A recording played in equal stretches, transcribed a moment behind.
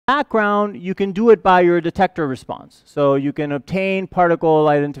background, you can do it by your detector response. So you can obtain particle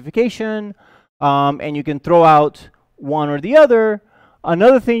identification, and you can throw out one or the other.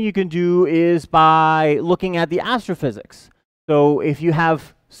 Another thing you can do is by looking at the astrophysics. So if you have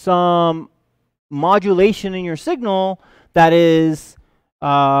some modulation in your signal that is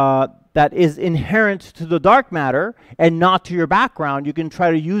inherent to the dark matter and not to your background, you can try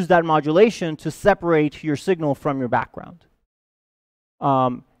to use that modulation to separate your signal from your background.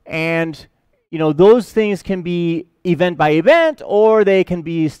 And you know, those things can be event by event, or they can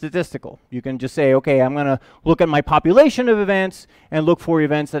be statistical. You can just say, okay, I'm going to look at my population of events and look for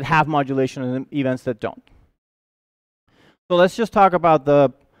events that have modulation and events that don't. So let's just talk about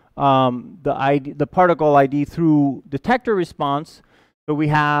the particle ID through detector response. So we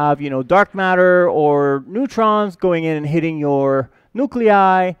have, you know, dark matter or neutrons going in and hitting your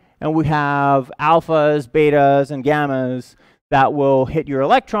nuclei, and we have alphas, betas, and gammas that will hit your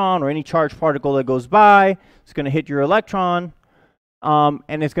electron or any charged particle that goes by. It's going to hit your electron,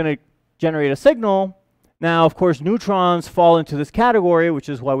 and it's going to generate a signal. Now, of course, neutrons fall into this category, which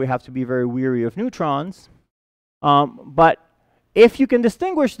is why we have to be very wary of neutrons. But if you can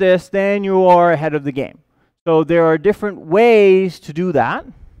distinguish this, then you are ahead of the game. So there are different ways to do that.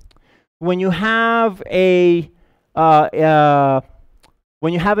 When you have an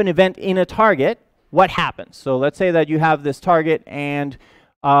event in a target, what happens? So let's say that you have this target and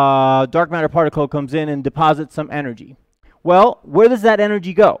dark matter particle comes in and deposits some energy. Well, where does that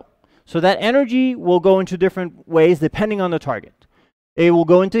energy go? So that energy will go into different ways depending on the target. It will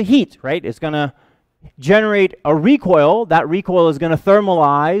go into heat, right? It's going to generate a recoil. That recoil is going to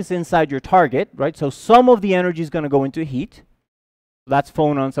thermalize inside your target, right? So some of the energy is going to go into heat. That's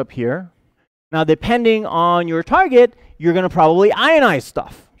phonons up here. Now, depending on your target, you're going to probably ionize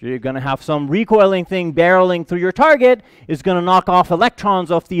stuff. You're going to have some recoiling thing barreling through your target. It's going to knock off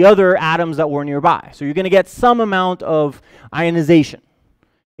electrons off the other atoms that were nearby. So you're going to get some amount of ionization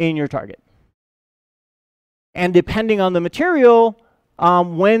in your target. And depending on the material,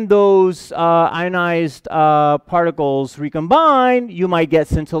 when those ionized particles recombine, you might get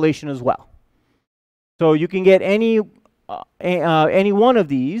scintillation as well. So you can get any one of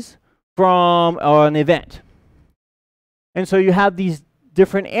these from an event. And so you have these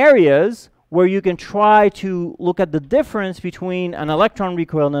different areas where you can try to look at the difference between an electron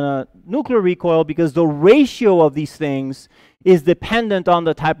recoil and a nuclear recoil, because the ratio of these things is dependent on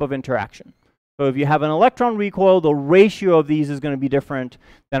the type of interaction. So if you have an electron recoil, the ratio of these is going to be different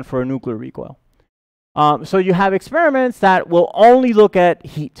than for a nuclear recoil. So you have experiments that will only look at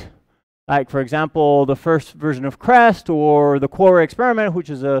heat. Like, for example, the first version of CREST or the Quora experiment, which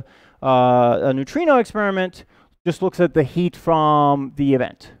is a neutrino experiment, just looks at the heat from the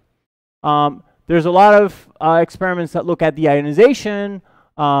event. There's a lot of experiments that look at the ionization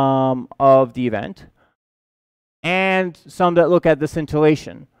of the event, and some that look at the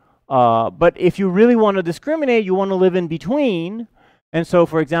scintillation. But if you really want to discriminate, you want to live in between. And so,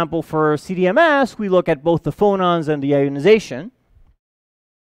 for example, for CDMS, we look at both the phonons and the ionization.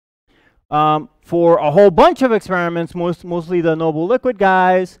 For a whole bunch of experiments, mostly the noble liquid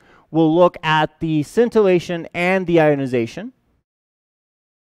guys, we'll look at the scintillation and the ionization.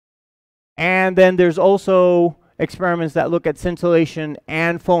 And then there's also experiments that look at scintillation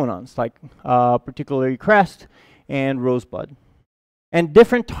and phonons, like particularly CREST and Rosebud. And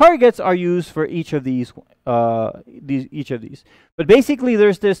different targets are used for each of these. But basically,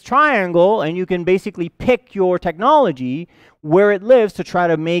 there's this triangle, and you can basically pick your technology where it lives to try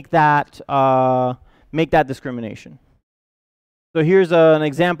to make that discrimination. So here's an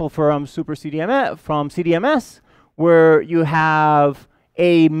example from CDMS, where you have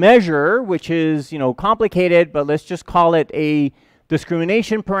a measure which is, you know, complicated, but let's just call it a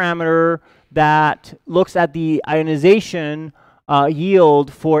discrimination parameter that looks at the ionization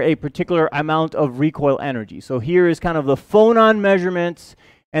yield for a particular amount of recoil energy. So here is kind of the phonon measurements,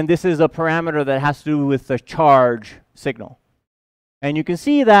 and this is a parameter that has to do with the charge signal. And you can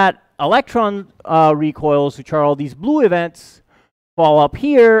see that electron recoils, which are all these blue events, fall up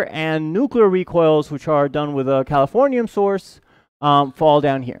here, and nuclear recoils, which are done with a californium source, fall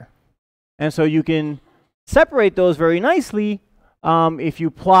down here. And so you can separate those very nicely. If you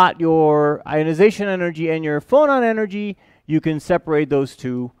plot your ionization energy and your phonon energy, you can separate those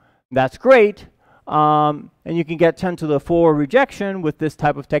two. That's great. And you can get 10 to the 4 rejection with this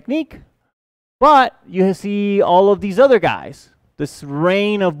type of technique. But you see all of these other guys, this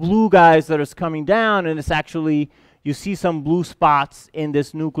rain of blue guys that is coming down, and it's actually, you see some blue spots in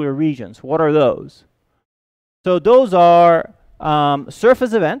this nuclear regions. What are those? So those are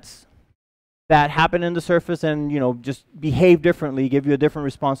surface events that happen in the surface and just behave differently, give you a different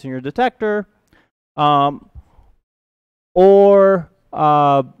response in your detector, and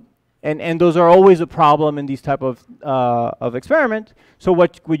those are always a problem in these type of experiment. So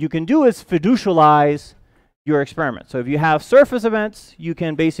what you can do is fiducialize your experiment. So if you have surface events, you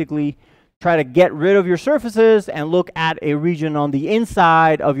can basically try to get rid of your surfaces and look at a region on the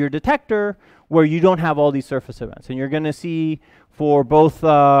inside of your detector where you don't have all these surface events. And you're going to see for both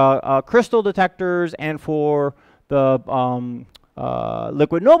crystal detectors and for the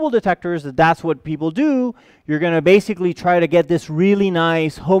liquid noble detectors that's what people do. You're going to basically try to get this really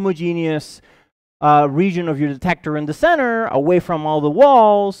nice homogeneous region of your detector in the center, away from all the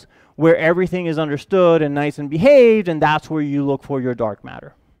walls, where everything is understood and nice and behaved, and that's where you look for your dark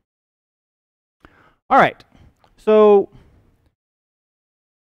matter. All right, so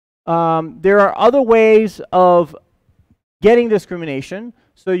there are other ways of getting discrimination.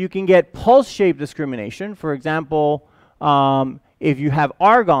 So you can get pulse shape discrimination. For example, if you have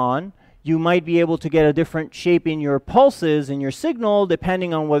argon, you might be able to get a different shape in your pulses, in your signal,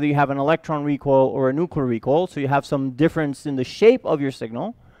 depending on whether you have an electron recoil or a nuclear recoil. So you have some difference in the shape of your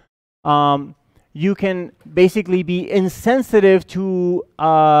signal. You can basically be insensitive to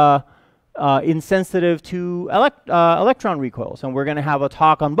electron recoils. And we're going to have a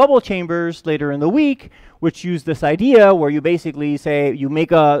talk on bubble chambers later in the week, which use this idea where you basically say you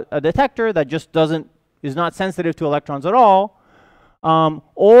make a detector that just is not sensitive to electrons at all.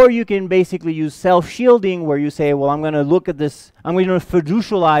 Or you can basically use self-shielding, where you say, well, I'm going to look at this, I'm going to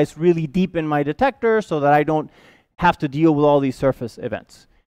fiducialize really deep in my detector so that I don't have to deal with all these surface events.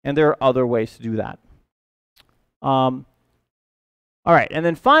 And there are other ways to do that. All right, and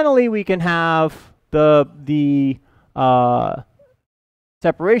then finally we can have the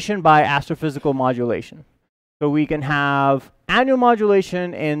separation by astrophysical modulation. So we can have annual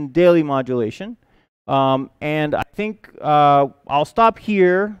modulation and daily modulation. And I think I'll stop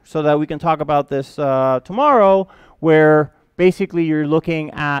here so that we can talk about this tomorrow, where basically you're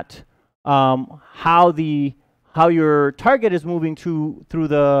looking at how your target is moving through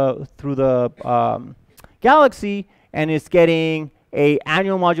the galaxy, and it's getting a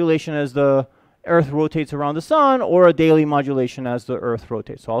annual modulation as the Earth rotates around the sun, or a daily modulation as the Earth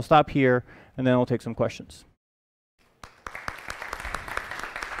rotates. So I'll stop here, and then I'll take some questions.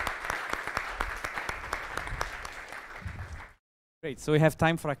 Great, so we have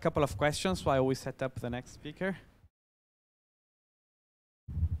time for a couple of questions while we set up the next speaker.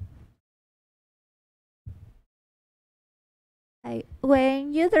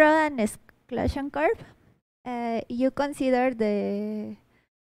 When you draw an exclusion curve, you consider the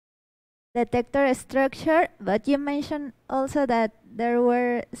detector structure, but you mentioned also that there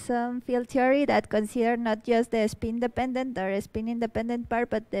were some field theory that considered not just the spin-dependent or spin-independent part,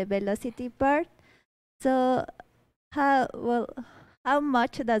 but the velocity part. So how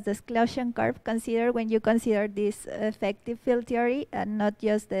much does the exclusion curve consider when you consider this effective field theory and not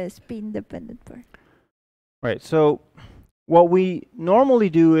just the spin-dependent part? Right, so what we normally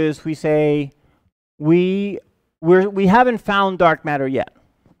do is we say we haven't found dark matter yet,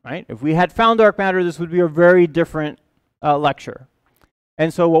 right? If we had found dark matter, this would be a very different lecture.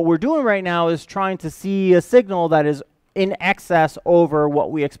 And so what we're doing right now is trying to see a signal that is in excess over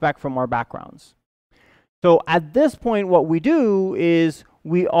what we expect from our backgrounds. So at this point, what we do is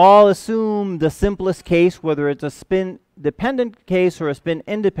we all assume the simplest case, whether it's a spin-dependent case or a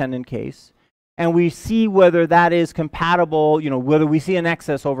spin-independent case, and we see whether that is compatible, whether we see an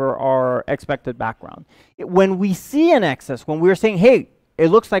excess over our expected background. When we see an excess, when we're saying, hey, it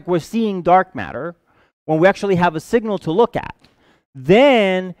looks like we're seeing dark matter, when we actually have a signal to look at,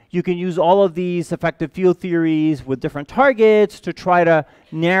 then you can use all of these effective field theories with different targets to try to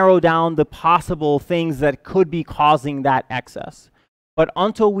narrow down the possible things that could be causing that excess. But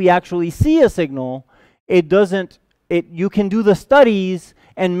until we actually see a signal, you can do the studies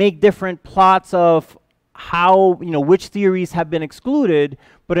and make different plots of how, which theories have been excluded,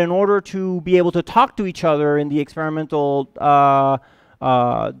 but in order to be able to talk to each other in the experimental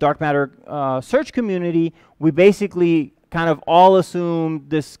dark matter search community, we basically kind of all assume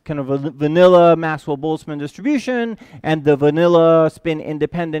this kind of a vanilla Maxwell-Boltzmann distribution and the vanilla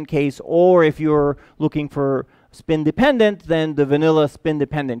spin-independent case, or if you're looking for spin-dependent, then the vanilla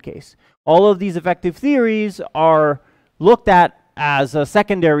spin-dependent case. All of these effective theories are looked at as a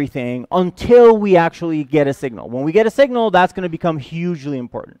secondary thing until we actually get a signal. When we get a signal, that's going to become hugely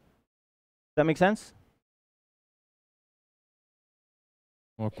important. Does that make sense?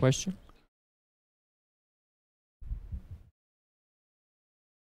 More question?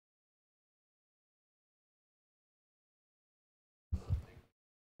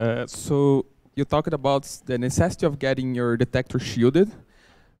 So you talked about the necessity of getting your detector shielded,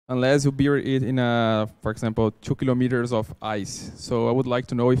 unless you bear it in a, for example, 2 kilometers of ice. So I would like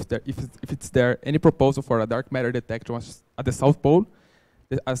to know if it's there any proposal for a dark matter detector at the South Pole,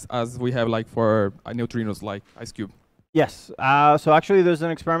 as we have like for neutrinos like Ice Cube. Yes. So actually, there's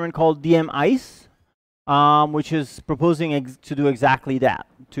an experiment called DM-ICE, which is proposing to do exactly that,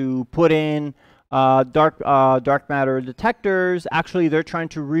 to put in dark matter detectors. Actually, they're trying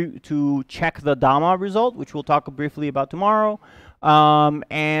to check the DAMA result, which we'll talk briefly about tomorrow.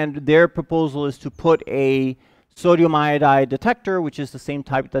 And their proposal is to put a sodium iodide detector, which is the same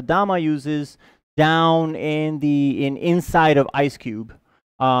type that DAMA uses, down inside of Ice Cube,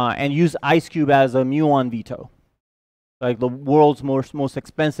 and use Ice Cube as a muon veto, like the world's most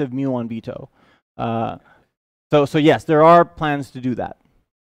expensive muon veto. So yes, there are plans to do that.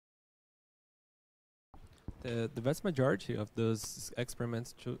 The vast majority of those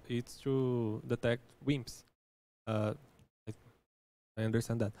experiments it's to detect WIMPs. I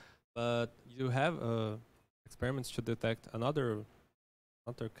understand that, but you have experiments to detect another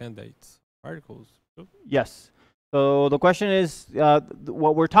candidates particles. Yes. So the question is,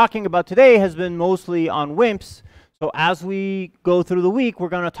 what we're talking about today has been mostly on WIMPs. So as we go through the week, we're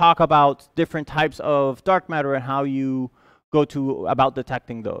going to talk about different types of dark matter and how you go about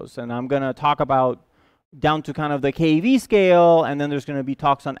detecting those. And I'm going to talk about down to kind of the keV scale, and then there's going to be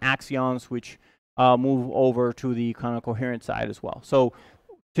talks on axions, which move over to the kind of coherent side as well. So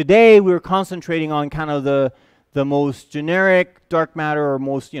today we're concentrating on kind of the most generic dark matter, or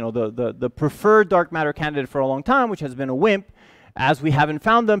most, the preferred dark matter candidate for a long time, which has been a WIMP. As we haven't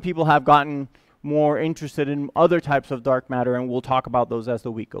found them, people have gotten more interested in other types of dark matter, and we'll talk about those as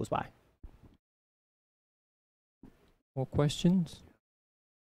the week goes by. More questions?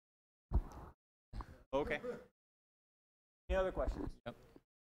 Okay. Any other questions? Yep.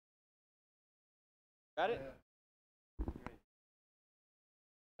 Got it?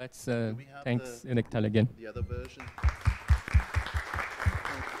 Let's thanks Electal again. The other version.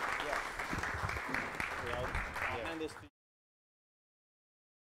 I'll hand this to you.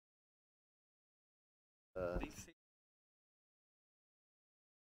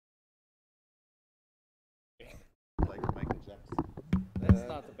 Like Michael Jackson. That's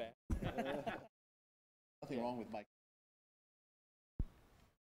not the bad. Nothing wrong with Mike.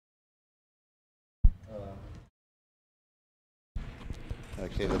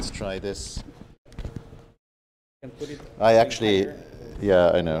 Okay, let's try this. I actually,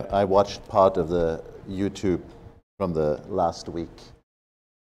 yeah, I know. I watched part of the YouTube from the last week.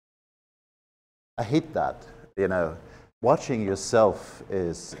 I hate that, Watching yourself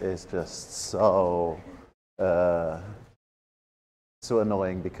is just so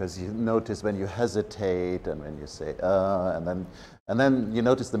annoying, because you notice when you hesitate and when you say and then you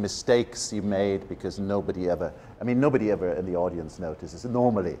notice the mistakes you made, because nobody ever in the audience notices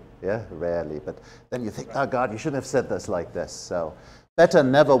normally, rarely, but then you think, oh God, you shouldn't have said this like this. So better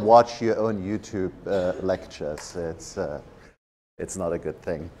never watch your own YouTube lectures. It's not a good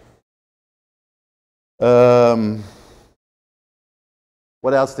thing.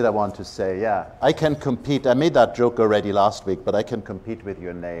 What else did I want to say? Yeah, I can compete. I made that joke already last week, but I can compete with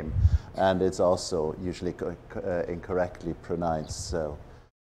your name, and it's also usually incorrectly pronounced. So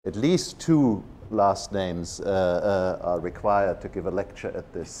at least 2 last names are required to give a lecture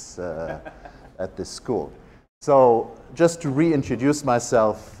at this school. So just to reintroduce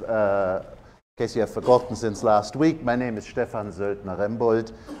myself, in case you have forgotten since last week, my name is Stefan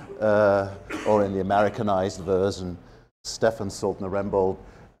Soldner-Rembolt, or in the Americanized version, Stefan Soldner-Rembolt,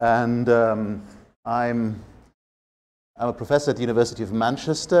 and I'm a professor at the University of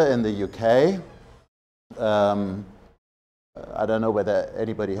Manchester in the UK. I don't know whether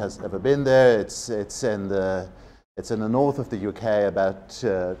anybody has ever been there. It's in the north of the UK, about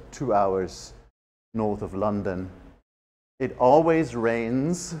 2 hours north of London. It always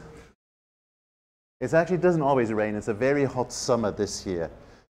rains. It actually doesn't always rain. It's a very hot summer this year.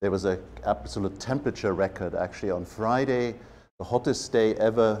 There was an absolute temperature record actually on Friday, the hottest day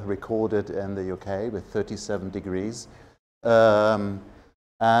ever recorded in the UK, with 37 degrees. And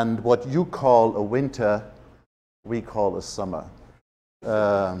what you call a winter, we call a summer.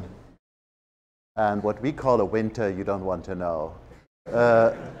 And what we call a winter, you don't want to know.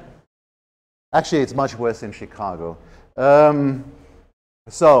 Actually, it's much worse in Chicago.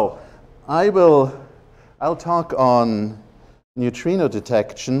 So I'll talk on neutrino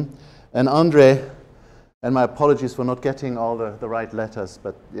detection, and Andre, and my apologies for not getting all the right letters,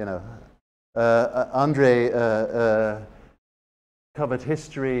 but Andre covered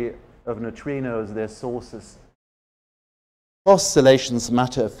history of neutrinos, their sources, oscillations,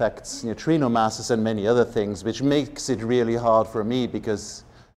 matter effects, neutrino masses, and many other things, which makes it really hard for me because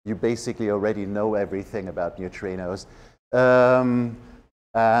you basically already know everything about neutrinos. I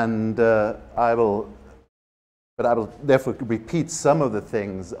will therefore repeat some of the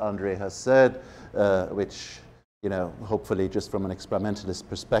things Andre has said, which, you know, hopefully just from an experimentalist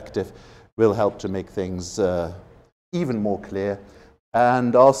perspective will help to make things even more clear,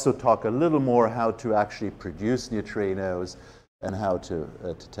 and also talk a little more how to actually produce neutrinos and how to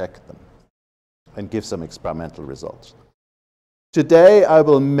detect them, and give some experimental results. Today I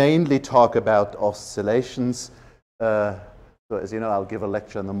will mainly talk about oscillations. So as you know, I'll give a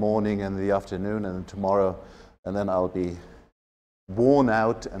lecture in the morning and the afternoon and tomorrow, and then I'll be worn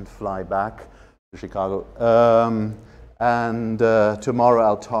out and fly back to Chicago. Tomorrow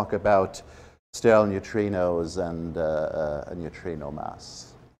I'll talk about sterile neutrinos and a neutrino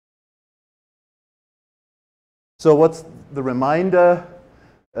mass. So what's the reminder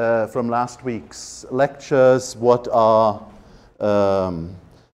from last week's lectures? What are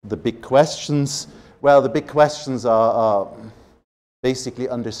the big questions? Well, the big questions are basically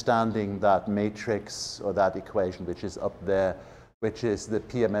understanding that matrix or that equation which is up there, which is the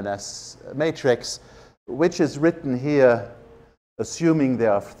PMNS matrix, which is written here assuming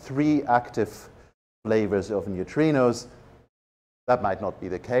there are 3 active flavors of neutrinos. That might not be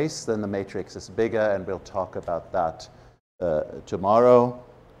the case. Then the matrix is bigger, and we'll talk about that tomorrow.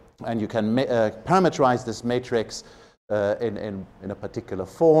 And you can parameterize this matrix in a particular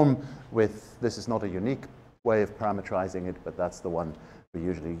form with, this is not a unique way of parameterizing it, but that's the one we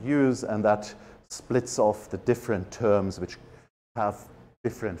usually use, and that splits off the different terms which have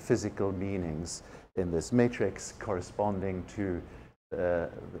different physical meanings in this matrix corresponding to the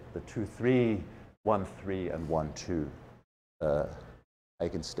 2, 3, 1, 3, and 1, 2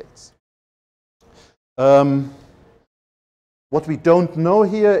 eigenstates. What we don't know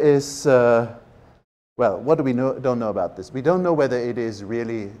here is, well, what do we don't know about this? We don't know whether it is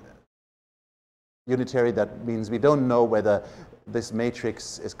really unitary. That means we don't know whether this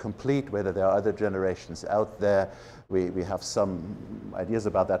matrix is complete, whether there are other generations out there. We have some ideas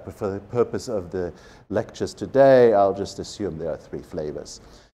about that, but for the purpose of the lectures today, I'll just assume there are 3 flavors.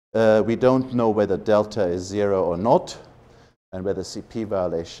 We don't know whether delta is 0 or not, and whether CP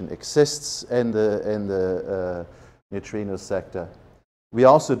violation exists in the neutrino sector. We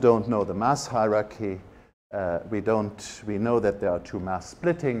also don't know the mass hierarchy. We know that there are 2 mass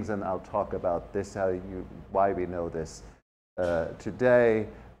splittings, and I'll talk about this, why we know this today,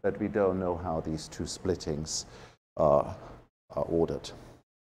 but we don't know how these 2 splittings are ordered.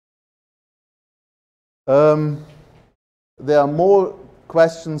 There are more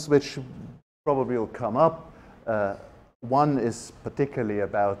questions which probably will come up. One is particularly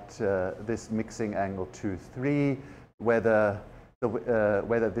about this mixing angle 2, 3, whether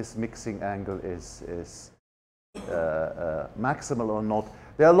this mixing angle is maximal or not.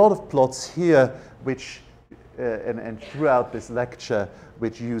 There are a lot of plots here which, and throughout this lecture,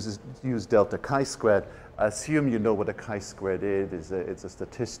 which use delta chi-squared. I assume you know what a chi-squared is. It's a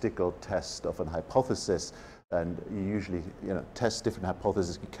statistical test of an hypothesis, and you usually test different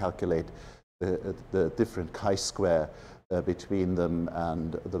hypotheses. You calculate the different chi-square between them,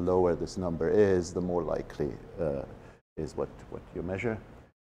 and the lower this number is, the more likely is what you measure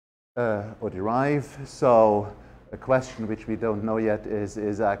or derive. So a question which we don't know yet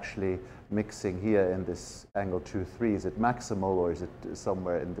is actually mixing here in this angle 2, 3. Is it maximal, or is it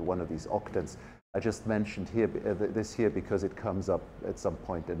somewhere in one of these octants? I just mentioned here this here because it comes up at some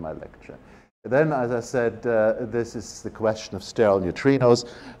point in my lecture. Then, as I said, this is the question of sterile neutrinos.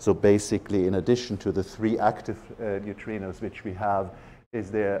 So basically, in addition to the 3 active neutrinos which we have, is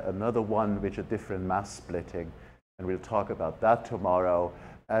there another one which a different mass splitting? And we'll talk about that tomorrow.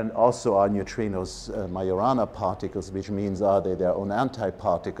 And also are neutrinos Majorana particles, which means are they their own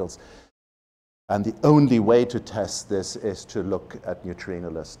antiparticles? And the only way to test this is to look at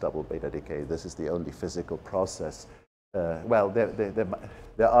neutrinoless double beta decay. This is the only physical process. Well,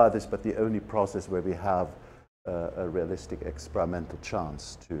 there are this, but the only process where we have a realistic experimental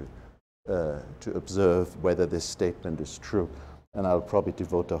chance to observe whether this statement is true. And I'll probably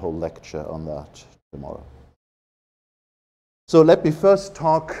devote a whole lecture on that tomorrow. So let me first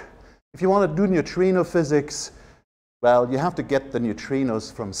talk, if you want to do neutrino physics, well, you have to get the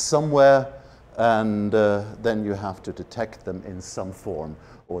neutrinos from somewhere, and then you have to detect them in some form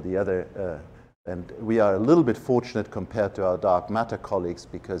or the other. And we are a little bit fortunate compared to our dark matter colleagues,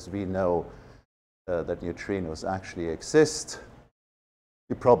 because we know that neutrinos actually exist.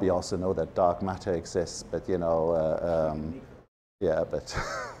 You probably also know that dark matter exists, but yeah, but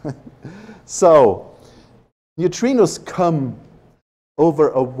so neutrinos come over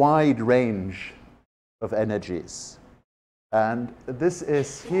a wide range of energies. And this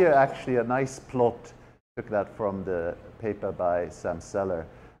is here actually a nice plot, took that from the paper by Sam Seller,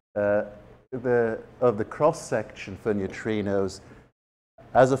 of the cross-section for neutrinos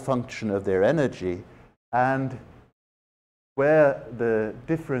as a function of their energy, and where the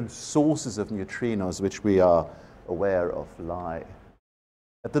different sources of neutrinos which we are aware of lie.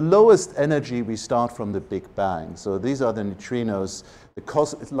 At the lowest energy, we start from the Big Bang. So these are the neutrinos.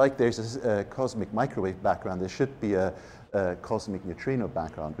 It's like there's a cosmic microwave background. There should be a cosmic neutrino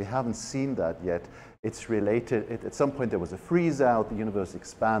background. We haven't seen that yet. It's related. At some point, there was a freeze out. The universe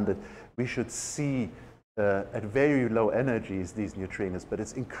expanded. We should see at very low energies these neutrinos, but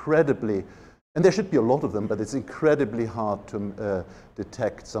it's incredibly, and there should be a lot of them, but it's incredibly hard to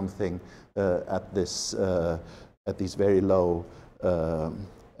detect something at these very low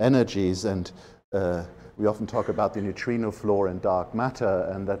energies. And we often talk about the neutrino floor in dark matter,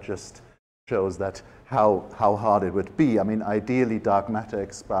 and that just shows that how hard it would be. I mean, ideally, dark matter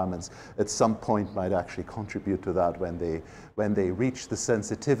experiments at some point might actually contribute to that when they reach the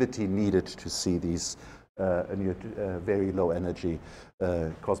sensitivity needed to see these very low energy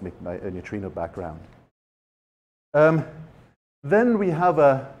cosmic neutrino background. Then we have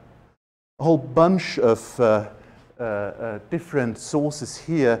a whole bunch of different sources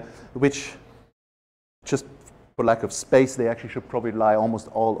here, which just for lack of space, they actually should probably lie almost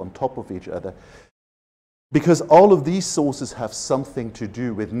all on top of each other, because all of these sources have something to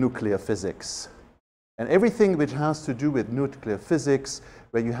do with nuclear physics. And everything which has to do with nuclear physics,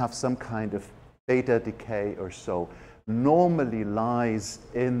 where you have some kind of beta decay or so, normally lies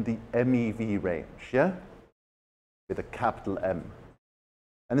in the MeV range, yeah? With a capital M.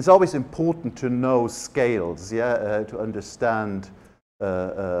 And it's always important to know scales, yeah, to understand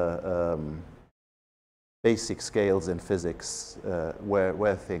basic scales in physics,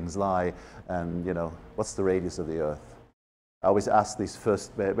 where things lie, and what's the radius of the Earth. I always ask these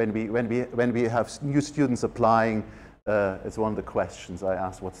first when we have new students applying. It's one of the questions I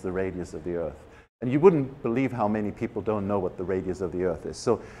ask: what's the radius of the Earth? And you wouldn't believe how many people don't know what the radius of the Earth is.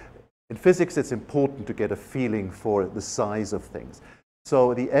 So in physics, it's important to get a feeling for the size of things.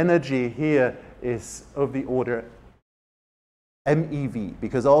 So the energy here is of the order MeV,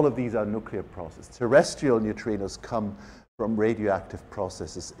 because all of these are nuclear processes. Terrestrial neutrinos come from radioactive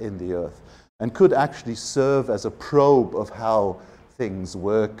processes in the Earth and could actually serve as a probe of how things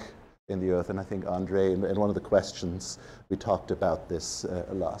work in the Earth. And I think, Andre, in one of the questions, we talked about this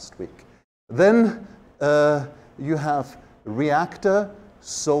last week. Then you have reactor,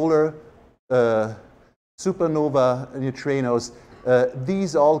 solar, supernova neutrinos.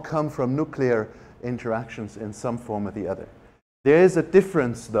 These all come from nuclear interactions in some form or the other. There is a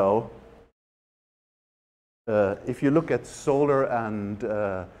difference, though. If you look at solar and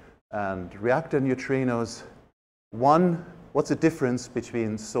reactor neutrinos, what's the difference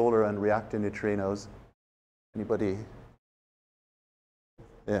between solar and reactor neutrinos? Anybody?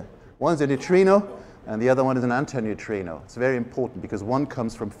 Yeah. One's a neutrino, and the other one is an antineutrino. It's very important because one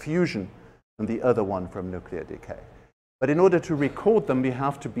comes from fusion and the other one from nuclear decay. But in order to record them, we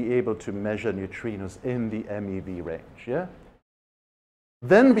have to be able to measure neutrinos in the MeV range. Yeah?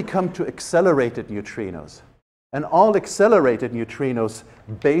 Then we come to accelerated neutrinos. And all accelerated neutrinos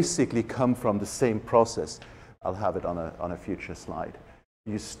basically come from the same process. I'll have it on a future slide.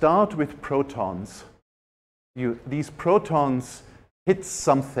 You start with protons. These protons hit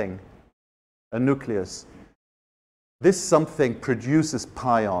something, a nucleus. This something produces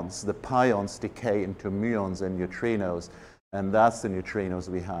pions. The pions decay into muons and neutrinos, and that's the neutrinos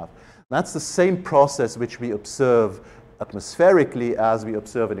we have. That's the same process which we observe atmospherically as we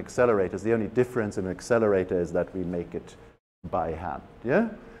observe in accelerators. The only difference in an accelerator is that we make it by hand, yeah?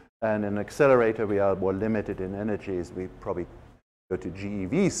 And in an accelerator, we are more limited in energies. We probably go to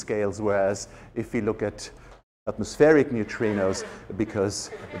GeV scales, whereas if we look at atmospheric neutrinos,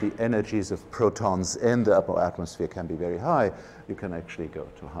 because the energies of protons in the upper atmosphere can be very high, you can actually go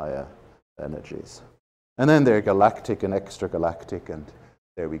to higher energies. And then they're galactic and extragalactic, and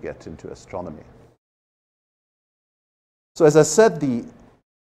there we get into astronomy. So as I said, the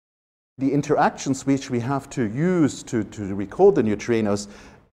interactions which we have to use to record the neutrinos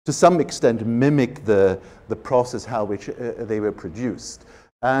to some extent mimic the process how which they were produced.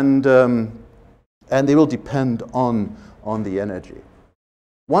 And they will depend on the energy.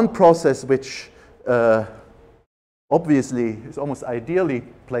 One process which obviously is almost ideally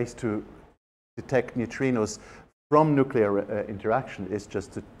placed to detect neutrinos from nuclear interaction is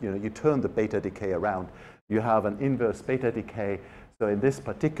just to, you turn the beta decay around. You have an inverse beta decay, So in this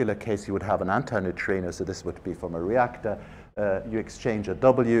particular case, you would have an antineutrino, so this would be from a reactor. You exchange a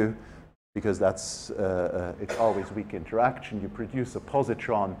W, because that's it's always weak interaction. You produce a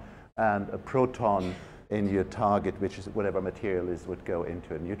positron and a proton in your target, which is whatever material is, would go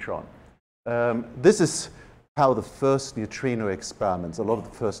into a neutron. This is how the first neutrino experiments, a lot of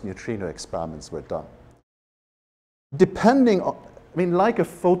the first neutrino experiments were done. Depending on, I mean, like a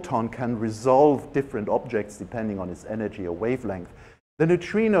photon can resolve different objects depending on its energy or wavelength, the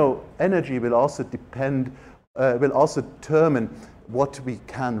neutrino energy will also depend, will also determine what we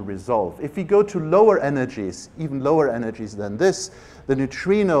can resolve. If we go to lower energies, even lower energies than this, the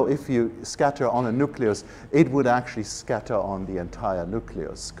neutrino, if you scatter on a nucleus, it would actually scatter on the entire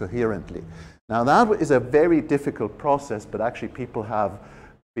nucleus coherently. Now that is a very difficult process, but actually people have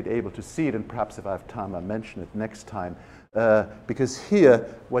been able to see it, and perhaps if I have time I'll mention it next time, because here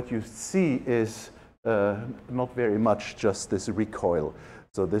what you see is not very much just this recoil.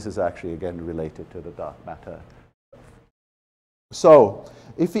 So this is actually again related to the dark matter. So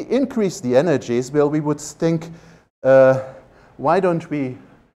if we increase the energies, well, we would think, why don't we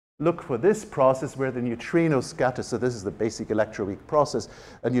look for this process where the neutrino scatters? So this is the basic electroweak process.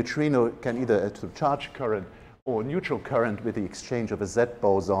 A neutrino can either through charge current or neutral current with the exchange of a Z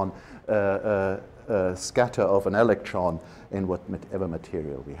boson scatter of an electron in whatever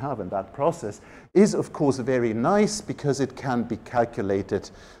material we have. And that process is, of course, very nice because it can be calculated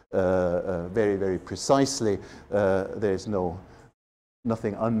very, very precisely. There's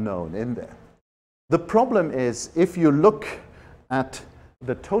nothing unknown in there. The problem is, if you look at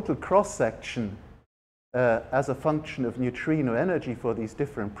the total cross-section as a function of neutrino energy for these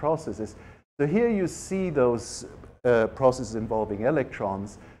different processes, so here you see those processes involving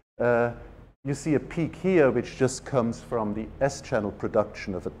electrons. You see a peak here, which just comes from the S-channel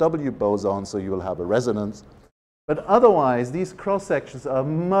production of a W boson, so you will have a resonance. But otherwise, these cross-sections are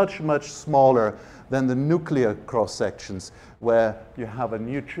much, much smaller than the nuclear cross-sections, where you have a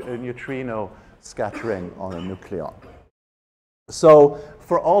neutrino scattering on a nucleon. So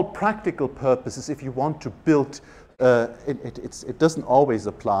for all practical purposes, if you want to build, it doesn't always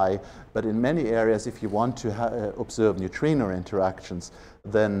apply, but in many areas, if you want to observe neutrino interactions,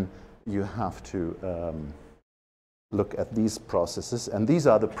 then you have to look at these processes. And these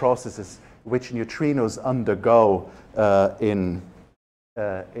are the processes which neutrinos undergo in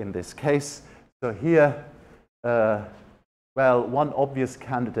this case. So here, well, one obvious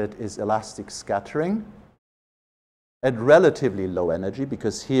candidate is elastic scattering at relatively low energy,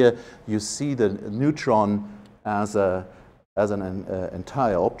 because here you see the neutron as an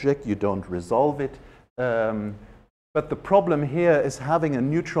entire object. You don't resolve it. But the problem here is having a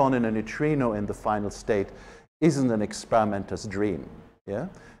neutron and a neutrino in the final state isn't an experimenter's dream, yeah?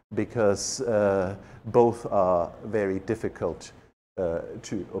 Because both are very difficult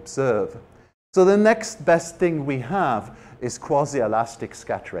to observe. So the next best thing we have is quasi-elastic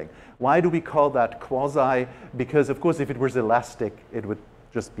scattering. Why do we call that quasi? Because, of course, if it was elastic, it would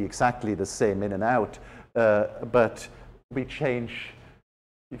just be exactly the same in and out. But we change,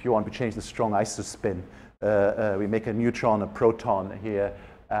 if you want, we change the strong isospin. We make a neutron, a proton here.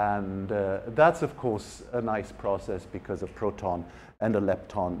 And that's, of course, a nice process because a proton and a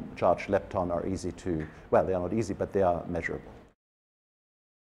lepton, charged lepton, are easy to, well, they are not easy, but they are measurable.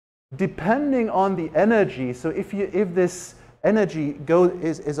 Depending on the energy, so if this energy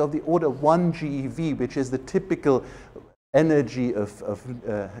is of the order 1 GeV, which is the typical energy of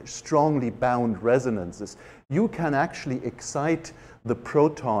strongly bound resonances, you can actually excite the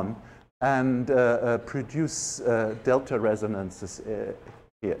proton and produce delta resonances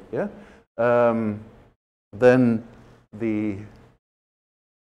here. Yeah? Then the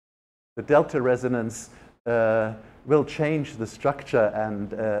delta resonance will change the structure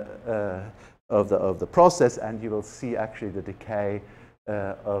and of the process, and you will see actually the decay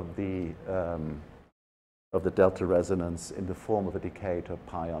of the delta resonance in the form of a decay to a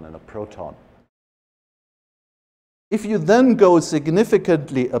pion and a proton. If you then go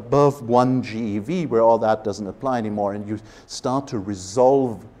significantly above 1 GeV, where all that doesn't apply anymore, and you start to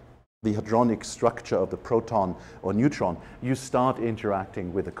resolve the hadronic structure of the proton or neutron, you start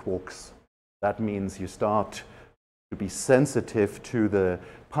interacting with the quarks. That means you start to be sensitive to the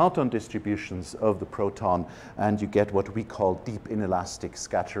parton distributions of the proton, and you get what we call deep inelastic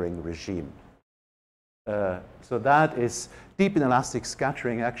scattering regime. So that is deep inelastic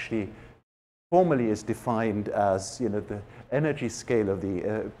scattering. Actually, formally is defined as, you know, the energy scale of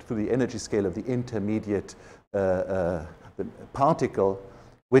the through the energy scale of the intermediate the particle,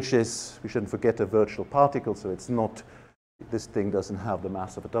 which is, we shouldn't forget, a virtual particle, so it's not this thing doesn't have the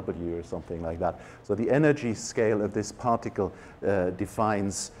mass of a W or something like that. So the energy scale of this particle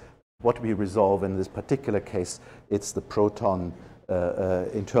defines what we resolve. In this particular case, it's the proton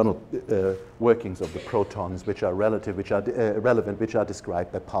internal workings of the protons, which are relative, which are relevant, which are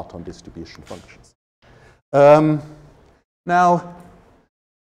described by parton distribution functions. Now,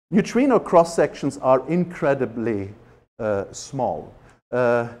 neutrino cross-sections are incredibly small.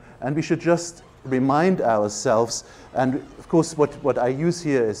 And we should just remind ourselves, and of course what I use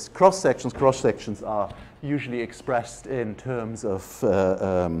here is cross-sections. Cross-sections are usually expressed in terms of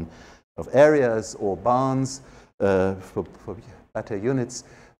areas or barns for better units.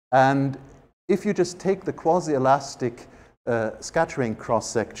 And if you just take the quasi-elastic scattering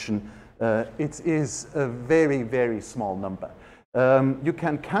cross-section, it is a very, very small number. You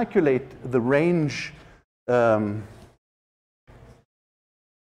can calculate the range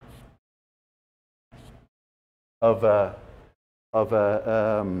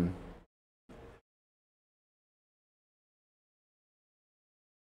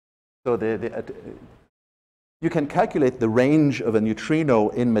you can calculate the range of a neutrino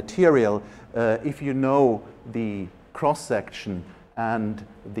in material if you know the cross-section and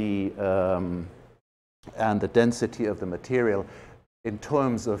the density of the material in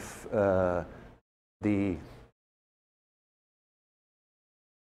terms of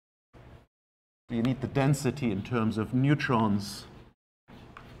you need the density in terms of neutrons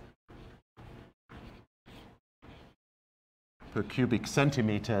per cubic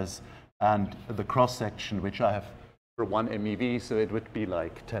centimeters, and the cross-section, which I have for 1 MeV, so it would be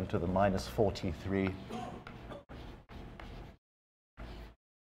like 10 to the minus 43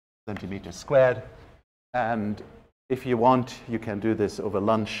 centimeters squared. And if you want, you can do this over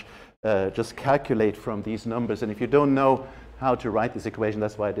lunch. Just calculate from these numbers. And if you don't know how to write this equation,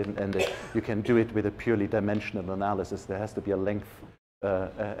 that's why I didn't end it, you can do it with a purely dimensional analysis. There has to be a length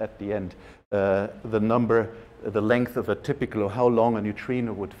at the end. The length of a typical, how long a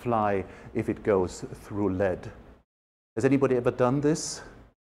neutrino would fly if it goes through lead. Has anybody ever done this?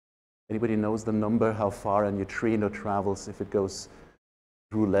 Anybody knows the number, how far a neutrino travels if it goes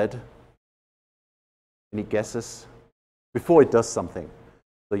through lead? Any guesses? Before it does something.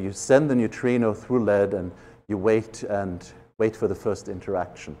 So you send the neutrino through lead and you wait for the first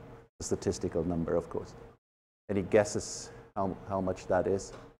interaction. The statistical number, of course. Any guesses how much that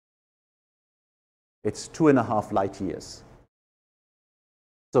is? It's 2.5 light years.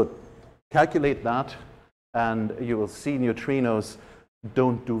 So calculate that, and you will see neutrinos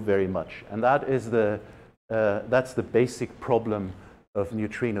don't do very much. And that is that's the basic problem of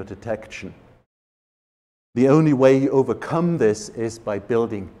neutrino detection. The only way you overcome this is by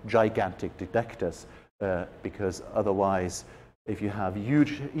building gigantic detectors, because otherwise, if you have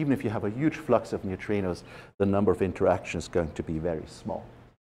even if you have a huge flux of neutrinos, the number of interactions is going to be very small.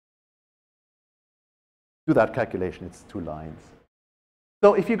 Do that calculation, it's 2 lines.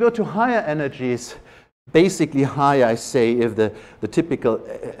 So if you go to higher energies, basically high, I say, if the typical,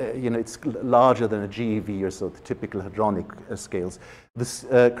 it's larger than a GeV or so, the typical hadronic scales,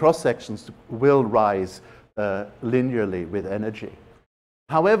 the cross-sections will rise linearly with energy.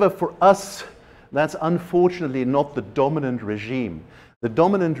 However, for us, that's unfortunately not the dominant regime. The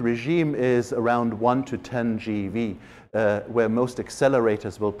dominant regime is around 1 to 10 GeV, where most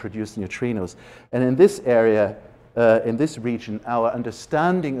accelerators will produce neutrinos. And in this area, in this region, our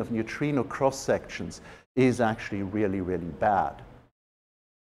understanding of neutrino cross-sections is actually really, really bad.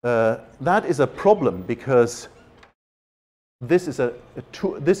 That is a problem because this is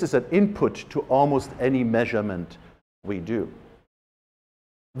an input to almost any measurement we do.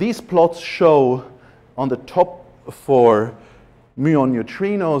 These plots show on the top for muon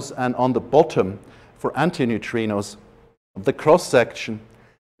neutrinos and on the bottom for antineutrinos the cross-section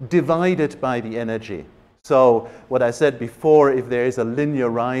divided by the energy. So what I said before, if there is a linear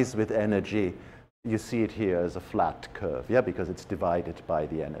rise with energy, you see it here as a flat curve, yeah, because it's divided by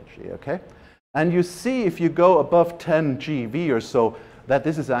the energy, okay? And you see if you go above 10 GeV or so that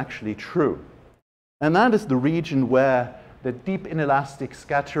this is actually true. And that is the region where the deep inelastic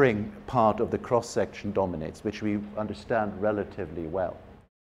scattering part of the cross-section dominates, which we understand relatively well.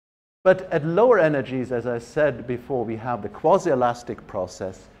 But at lower energies, as I said before, we have the quasi-elastic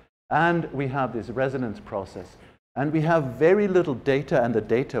process and we have this resonance process. And we have very little data, and the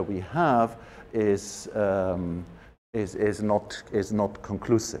data we have is not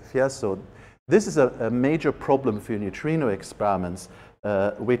conclusive. Yeah? So this is a major problem for neutrino experiments,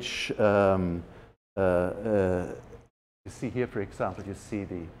 which you see here, for example, you see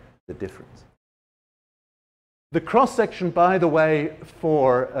the difference. The cross-section, by the way,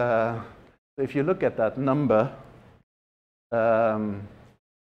 for if you look at that number,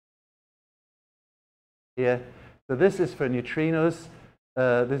 Here. So this is for neutrinos.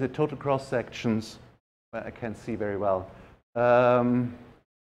 These are total cross sections. I can't see very well.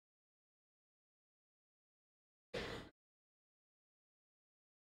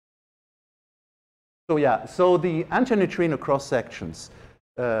 So yeah, so the antineutrino cross sections,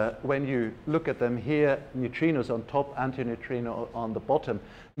 when you look at them here, neutrinos on top, antineutrino on the bottom,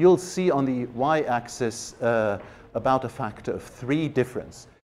 you'll see on the y-axis about a factor of 3 difference.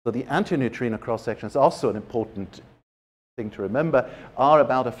 So the antineutrino cross sections, also an important thing to remember, are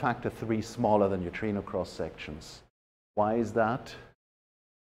about a factor 3 smaller than neutrino cross sections. Why is that?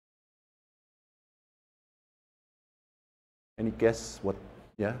 Any guess what?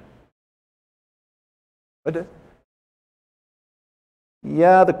 Yeah.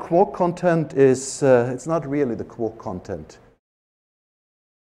 Yeah, the quark content is, it's not really the quark content.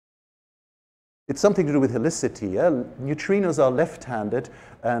 It's something to do with helicity. Yeah? Neutrinos are left-handed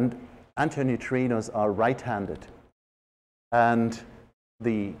and antineutrinos are right-handed. And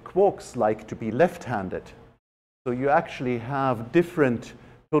the quarks like to be left-handed. So you actually have different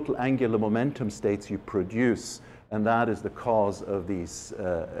total angular momentum states you produce. And that is the cause of these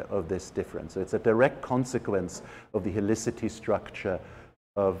of this difference. So it's a direct consequence of the helicity structure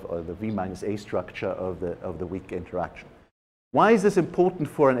of the V minus A structure of the weak interaction. Why is this important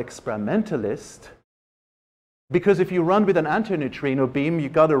for an experimentalist? Because if you run with an antineutrino beam,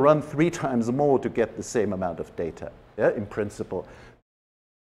 you've got to run 3 times more to get the same amount of data, yeah, in principle.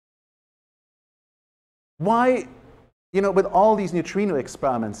 Why, you know, with all these neutrino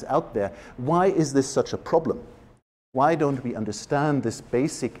experiments out there, why is this such a problem? Why don't we understand this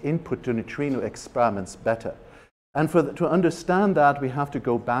basic input to neutrino experiments better? And to understand that, we have to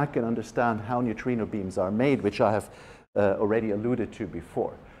go back and understand how neutrino beams are made, which I have already alluded to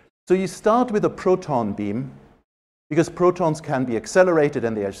before. So you start with a proton beam, because protons can be accelerated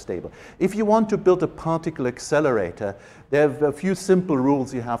and they are stable. If you want to build a particle accelerator, there are a few simple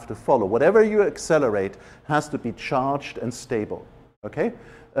rules you have to follow. Whatever you accelerate has to be charged and stable, okay?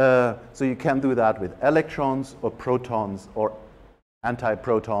 So you can do that with electrons or protons or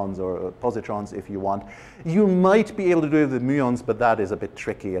antiprotons or positrons if you want. You might be able to do it with muons, but that is a bit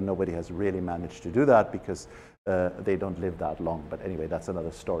tricky and nobody has really managed to do that because they don't live that long. But anyway, that's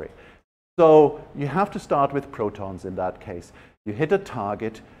another story. So you have to start with protons in that case. You hit a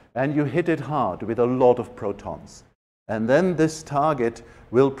target and you hit it hard with a lot of protons. And then this target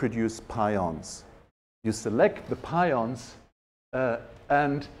will produce pions. You select the pions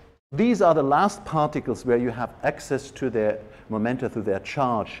and these are the last particles where you have access to their momenta through their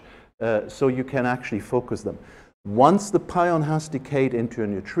charge, so you can actually focus them. Once the pion has decayed into a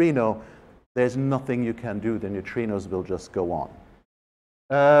neutrino, there's nothing you can do. The neutrinos will just go on.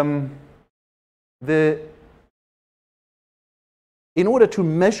 In order to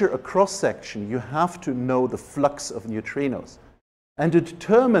measure a cross-section, you have to know the flux of neutrinos. And to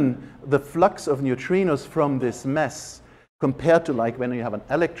determine the flux of neutrinos from this mess, compared to like when you have an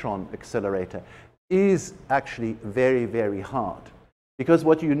electron accelerator, is actually very, very hard. Because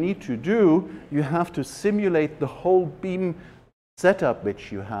what you need to do, you have to simulate the whole beam setup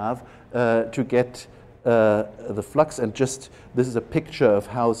which you have to get the flux. And just, this is a picture of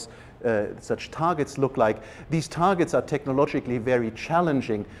how such targets look like. These targets are technologically very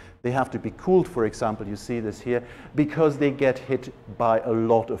challenging. They have to be cooled, for example, you see this here, because they get hit by a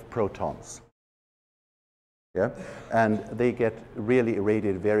lot of protons. Yeah? And they get really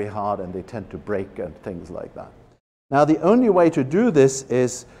irradiated very hard and they tend to break and things like that. Now the only way to do this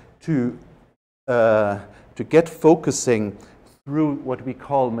is to get focusing through what we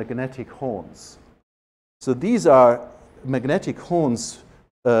call magnetic horns. So these are magnetic horns,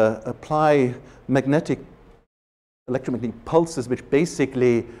 apply electromagnetic pulses which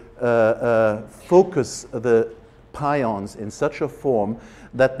basically focus the pions in such a form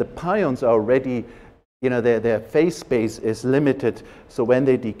that the pions are already, you know, their phase space is limited, so when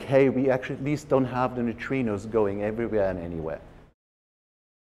they decay, we actually at least don't have the neutrinos going everywhere and anywhere.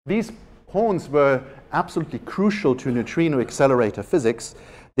 These horns were absolutely crucial to neutrino accelerator physics.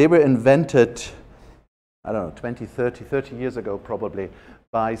 They were invented, I don't know, 20, 30 years ago probably,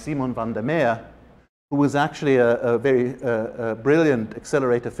 by Simon van der Meer, who was actually a very brilliant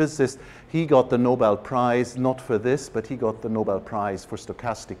accelerator physicist. He got the Nobel Prize, not for this, but he got the Nobel Prize for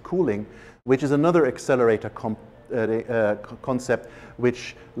stochastic cooling, which is another accelerator concept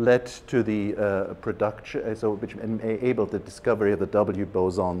which led to the production, so which enabled the discovery of the W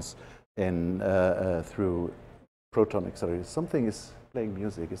bosons in, through proton accelerators. Something is playing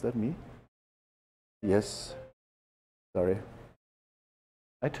music. Is that me? Yes. Sorry.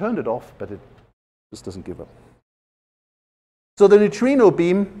 I turned it off, but it just doesn't give up. So the neutrino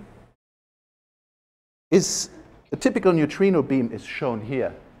beam is, a typical neutrino beam is shown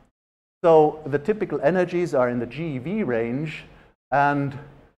here. So the typical energies are in the GeV range, and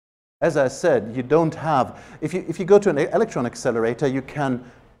as I said, you don't have, if you go to an electron accelerator, you can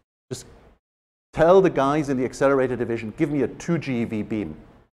just tell the guys in the accelerator division, give me a 2 GeV beam.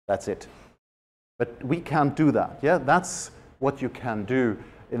 That's it. But we can't do that. Yeah, that's what you can do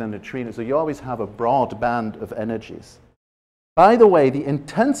in a neutrino. So you always have a broad band of energies. By the way, the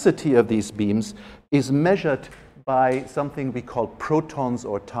intensity of these beams is measured by something we call protons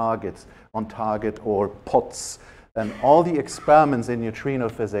or targets, on target or POTS. And all the experiments in neutrino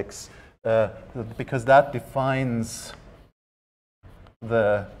physics, because that defines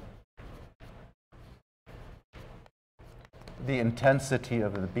the intensity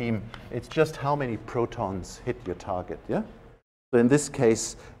of the beam. It's just how many protons hit your target, yeah? So in this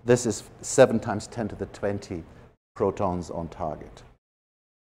case, this is 7 times 10 to the 20 protons on target.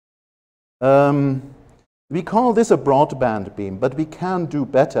 We call this a broadband beam, but we can do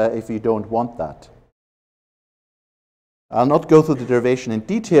better if you don't want that. I'll not go through the derivation in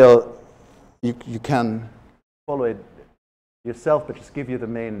detail. You can follow it yourself, but just give you the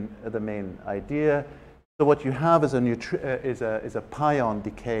main idea. So what you have is a pion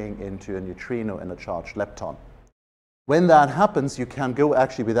decaying into a neutrino and a charged lepton. When that happens, you can go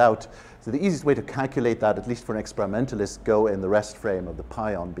actually without. So the easiest way to calculate that, at least for an experimentalist, go in the rest frame of the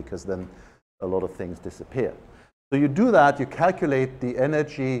pion, because then a lot of things disappear. So you do that, you calculate the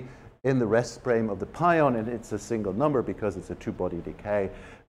energy in the rest frame of the pion, and it's a single number because it's a two-body decay.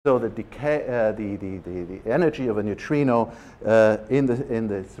 So the decay, the energy of a neutrino in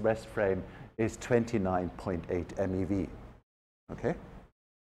this rest frame is 29.8 MeV. Okay.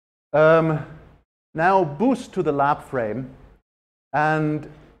 Now boost to the lab frame, and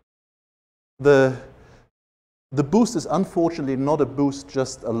the boost is unfortunately not a boost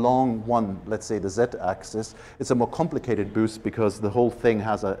just along one, let's say the z-axis. It's a more complicated boost because the whole thing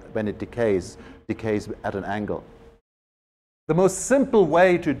has when it decays at an angle. The most simple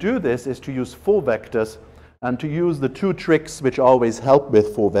way to do this is to use 4 vectors and to use the 2 tricks which always help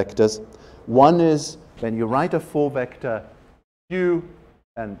with 4 vectors. One is when you write a 4-vector Q,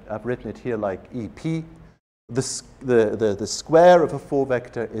 and I've written it here like EP, the square of a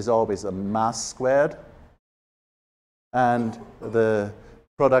 4-vector is always a mass squared, and the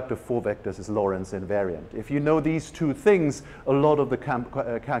product of 4 vectors is Lorentz invariant. If you know these 2 things, a lot of the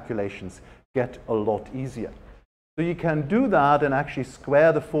calculations get a lot easier. So you can do that and actually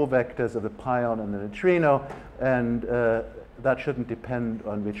square the 4 vectors of the pion and the neutrino, and that shouldn't depend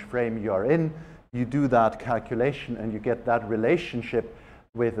on which frame you are in. You do that calculation and you get that relationship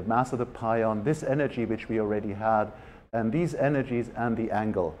with the mass of the pion, this energy which we already had, and these energies and the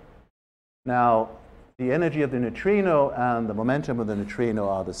angle. Now, the energy of the neutrino and the momentum of the neutrino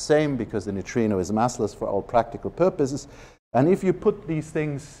are the same because the neutrino is massless for all practical purposes. And if you put these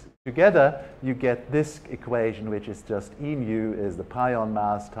things together, you get this equation, which is just E nu is the pion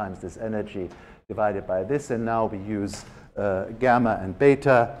mass times this energy divided by this. And now we use gamma and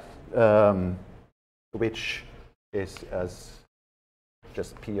beta, which is as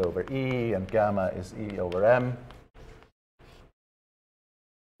just P over E, and gamma is E over M.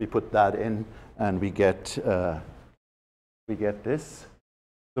 We put that in, and we get this.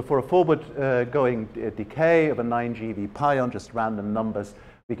 So for a forward going decay of a 9 GeV pion, just random numbers,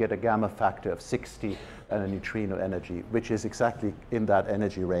 we get a gamma factor of 60 and a neutrino energy, which is exactly in that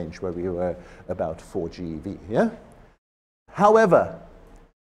energy range where we were about 4 GeV. Yeah? However,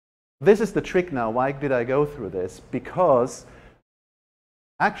 this is the trick now. Why did I go through this? Because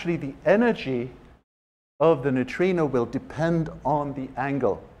actually the energy of the neutrino will depend on the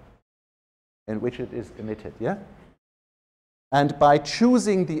angle in which it is emitted, yeah? And by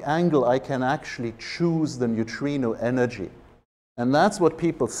choosing the angle, I can actually choose the neutrino energy. And that's what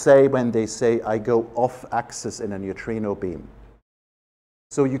people say when they say, I go off axis in a neutrino beam.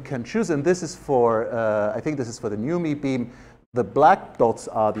 So you can choose, and this is for, I think this is for the NUMI beam. The black dots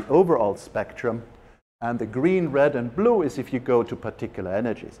are the overall spectrum, and the green, red, and blue is if you go to particular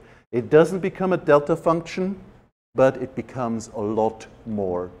energies. It doesn't become a delta function, but it becomes a lot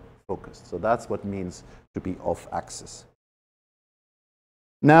more focused. So that's what it means to be off axis.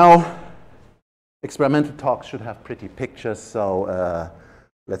 Now, experimental talks should have pretty pictures, so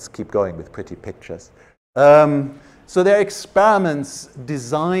let's keep going with pretty pictures. So there are experiments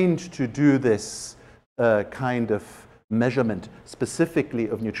designed to do this kind of measurement, specifically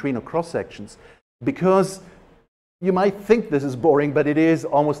of neutrino cross-sections, because you might think this is boring, but it is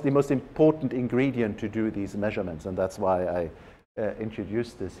almost the most important ingredient to do these measurements, and that's why I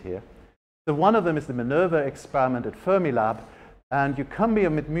introduced this here. So one of them is the Minerva experiment at Fermilab, and you come here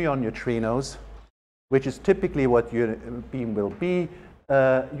with muon neutrinos, which is typically what your beam will be.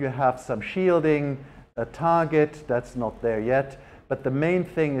 You have some shielding, a target that's not there yet. But the main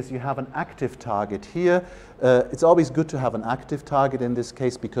thing is you have an active target here. It's always good to have an active target in this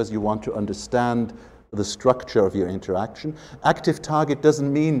case because you want to understand the structure of your interaction. Active target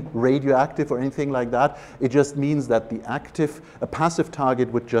doesn't mean radioactive or anything like that. It just means that a passive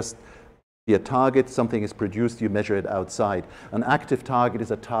target would just be a target, something is produced, you measure it outside. An active target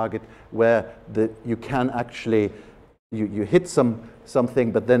is a target where you can actually, you hit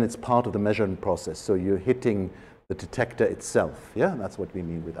something, but then it's part of the measurement process. So you're hitting the detector itself. Yeah, that's what we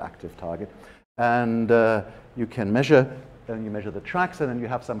mean with active target. And you can measure, then you measure the tracks, and then you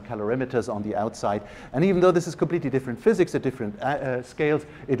have some calorimeters on the outside. And even though this is completely different physics at different scales,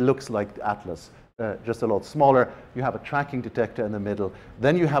 it looks like the Atlas. Just a lot smaller. You have a tracking detector in the middle.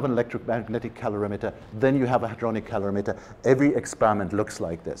 Then you have an electromagnetic calorimeter. Then you have a hadronic calorimeter. Every experiment looks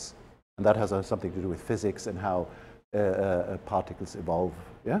like this. And that has something to do with physics and how particles evolve.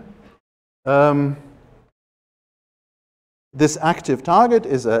 Yeah? This active target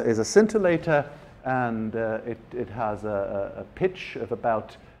is a scintillator, and it has a pitch of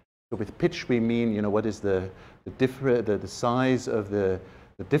about, so with pitch we mean, you know, what is the size of the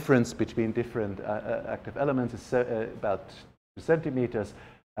difference between different active elements is about 2 centimeters,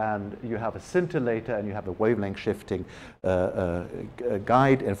 and you have a scintillator and you have a wavelength shifting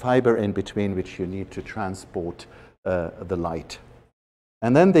guide and fiber in between which you need to transport the light.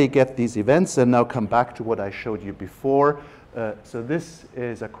 And then they get these events, and now come back to what I showed you before. So this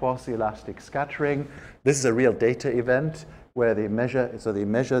is a quasi-elastic scattering. This is a real data event where they measure, so they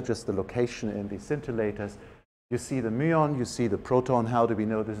measure just the location in the scintillators. You see the muon, you see the proton. How do we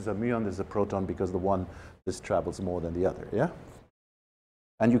know this is a muon, this is a proton? Because this travels more than the other, yeah?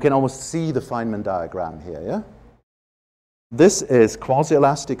 And you can almost see the Feynman diagram here, yeah? This is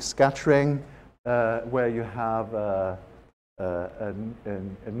quasi-elastic scattering, where you have a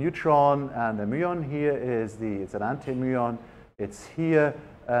neutron and a muon. Here is it's an anti-muon. It's here,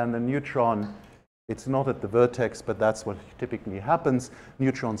 and the neutron, it's not at the vertex, but that's what typically happens.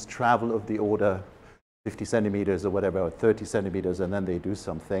 Neutrons travel of the order 50 centimeters or whatever, or 30 centimeters, and then they do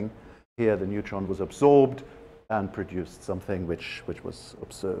something. Here, the neutron was absorbed and produced something which was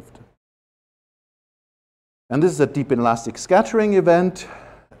observed. And this is a deep inelastic scattering event,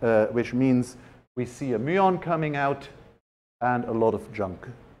 which means we see a muon coming out and a lot of junk,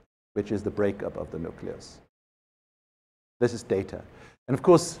 which is the breakup of the nucleus. This is data. And of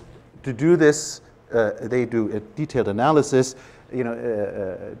course, to do this, they do a detailed analysis. You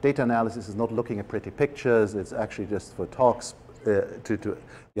know, data analysis is not looking at pretty pictures. It's actually just for talks. You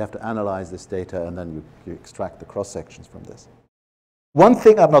have to analyze this data, and then you extract the cross-sections from this. One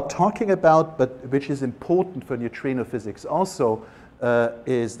thing I'm not talking about, but which is important for neutrino physics also,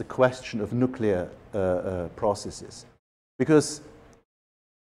 is the question of nuclear processes. Because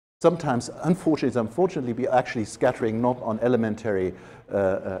sometimes, unfortunately, we are actually scattering not on elementary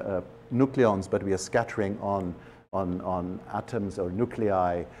nucleons, but we are scattering on atoms or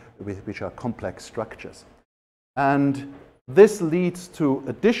nuclei which are complex structures. And this leads to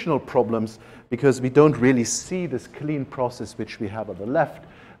additional problems because we don't really see this clean process which we have on the left.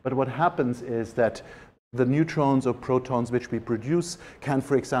 But what happens is that the neutrons or protons which we produce can,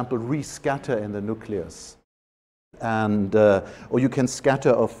 for example, rescatter in the nucleus. And, or you can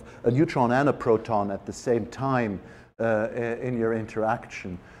scatter of a neutron and a proton at the same time in your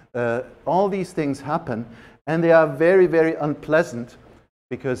interaction. All these things happen, and they are very, very unpleasant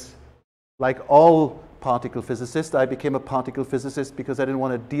because, like all particle physicists, I became a particle physicist because I didn't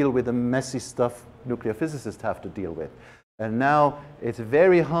want to deal with the messy stuff nuclear physicists have to deal with. And now it's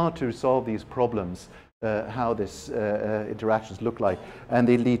very hard to resolve these problems, how these interactions look like, and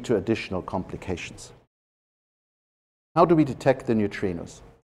they lead to additional complications. How do we detect the neutrinos?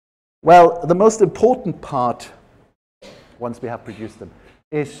 Well, the most important part, once we have produced them,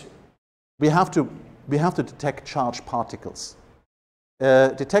 is we have to detect charged particles.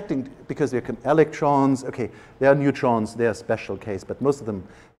 Detecting, because they're electrons, okay, they are neutrons, they're a special case, but most of them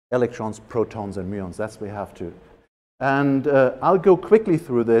electrons, protons, and muons, that's what we have to. And I'll go quickly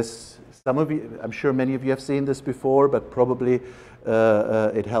through this. Some of you, I'm sure many of you have seen this before, but probably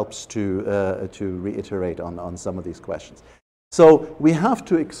it helps to reiterate on some of these questions. So we have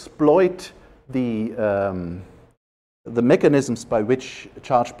to exploit the mechanisms by which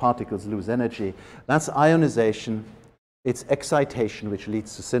charged particles lose energy. That's ionization, it's excitation, which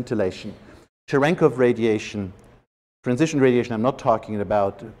leads to scintillation, Cherenkov radiation, transition radiation I'm not talking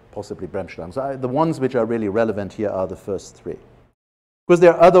about, possibly Bremsstrahlung. So the ones which are really relevant here are the first three. Of Because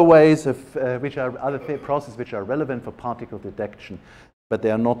there are other ways of, processes which are relevant for particle detection, but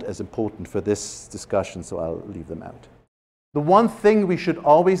they are not as important for this discussion, so I'll leave them out. The one thing we should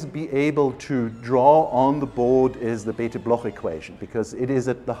always be able to draw on the board is the Bethe-Bloch equation, because it is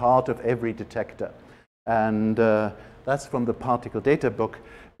at the heart of every detector. And that's from the particle data book,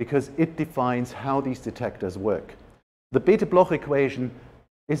 because it defines how these detectors work. The Bethe-Bloch equation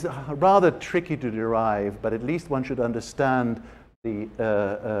is rather tricky to derive, but at least one should understand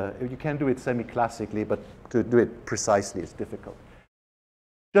the, you can do it semi-classically, but to do it precisely is difficult.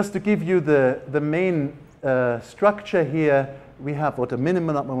 Just to give you the main structure here, we have what a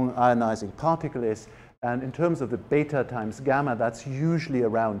minimum ionizing particle is, and in terms of the beta times gamma, that's usually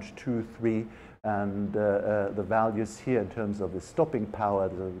around 2, 3, and the values here in terms of the stopping power,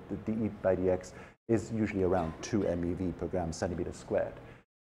 the dE by dx, is usually around 2 MeV per gram centimeter squared.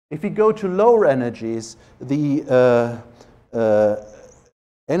 If we go to lower energies, the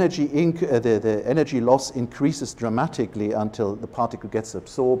energy loss increases dramatically until the particle gets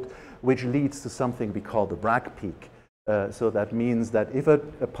absorbed, which leads to something we call the Bragg peak. So that means that if a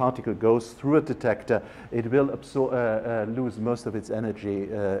particle goes through a detector, it will lose most of its energy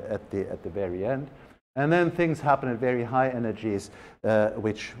at the very end. And then things happen at very high energies,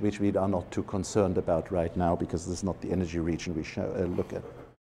 which we are not too concerned about right now, because this is not the energy region we look at.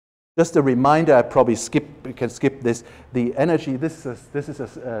 Just a reminder, I probably can skip this. The energy, this is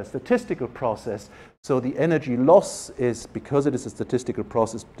a statistical process. So the energy loss is, because it is a statistical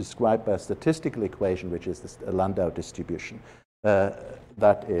process, described by a statistical equation, which is this Landau distribution.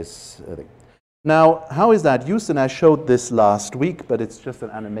 That is. Now, how is that used? And I showed this last week, but it's just an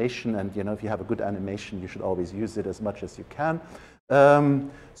animation. And you know, if you have a good animation, you should always use it as much as you can.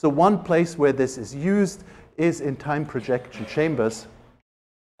 So one place where this is used is in time projection chambers.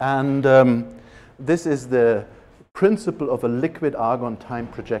 And this is the principle of a liquid argon time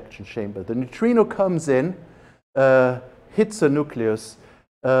projection chamber. The neutrino comes in, hits a nucleus,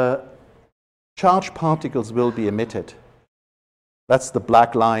 charged particles will be emitted. That's the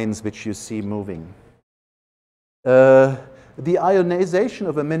black lines which you see moving. The ionization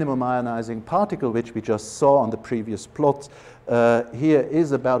of a minimum ionizing particle, which we just saw on the previous plot, here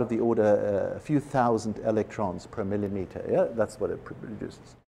is about of the order a few thousand electrons per millimeter. Yeah, that's what it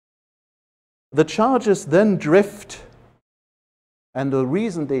produces. The charges then drift, and the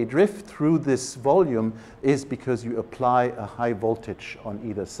reason they drift through this volume is because you apply a high voltage on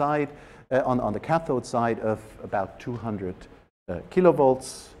either side, on the cathode side of about 200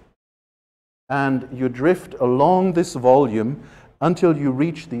 kilovolts, and you drift along this volume until you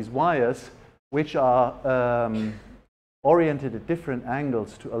reach these wires, which are oriented at different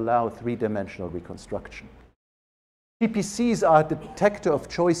angles to allow three-dimensional reconstruction. TPCs are the detector of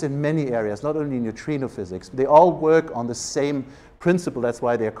choice in many areas, not only in neutrino physics. They all work on the same principle. That's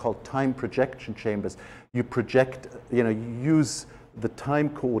why they're called time projection chambers. You project, you use the time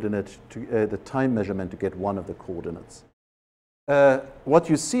coordinate, the time measurement to get one of the coordinates. What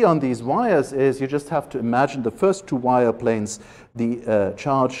you see on these wires is you just have to imagine the first two wire planes, the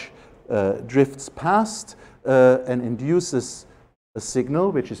charge drifts past and induces a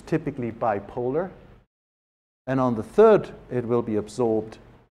signal, which is typically bipolar. And on the third, it will be absorbed.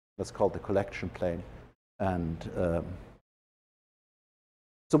 That's called the collection plane. And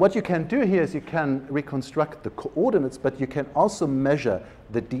so what you can do here is you can reconstruct the coordinates, but you can also measure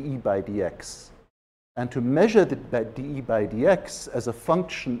the dE by dx. And to measure the dE by dx as a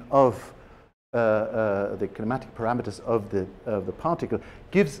function of the kinematic parameters of the particle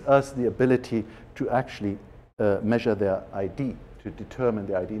gives us the ability to actually measure their ID, to determine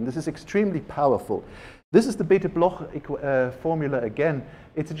the ID. And this is extremely powerful. This is the Bethe-Bloch formula again.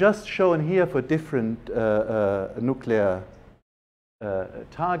 It's just shown here for different nuclear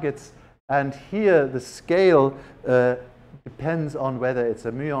targets. And here the scale depends on whether it's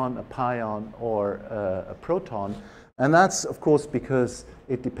a muon, a pion, or a proton. And that's, of course, because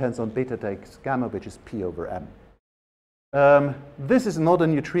it depends on beta times gamma, which is P over M. This is not a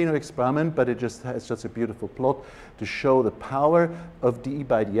neutrino experiment, but it's just a beautiful plot to show the power of dE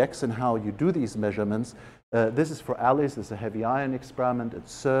by dx and how you do these measurements. This is for ALICE. This is a heavy ion experiment at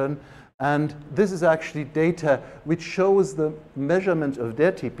CERN. And this is actually data which shows the measurement of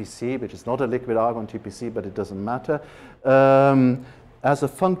their TPC, which is not a liquid argon TPC, but it doesn't matter, as a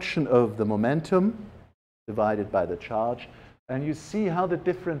function of the momentum divided by the charge. And you see how the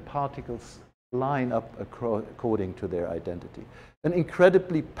different particles line up according to their identity. An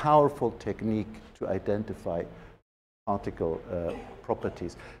incredibly powerful technique to identify particle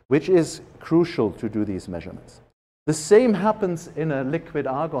properties, which is crucial to do these measurements. The same happens in a liquid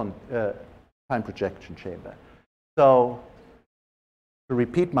argon time projection chamber. So To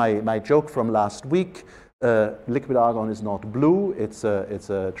repeat my joke from last week, liquid argon is not blue, it's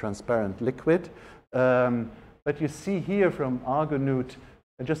a transparent liquid. But you see here from Argonaut,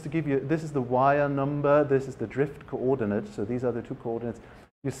 and just to give you, this is the wire number, this is the drift coordinate, so these are the two coordinates.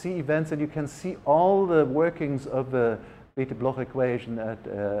 You see events, and you can see all the workings of the Bethe-Bloch equation.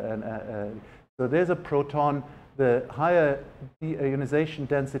 So there's a proton. The higher ionization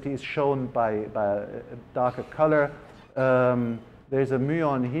density is shown by a darker color. There's a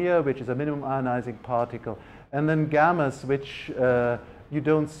muon here, which is a minimum ionizing particle. And then gammas, which you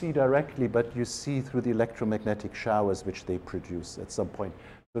don't see directly, but you see through the electromagnetic showers which they produce at some point.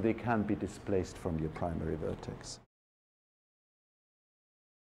 So they can be displaced from your primary vertex.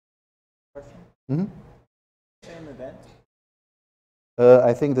 Mm-hmm. Same event?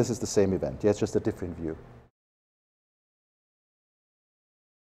 I think this is the same event. Yeah, it's just a different view.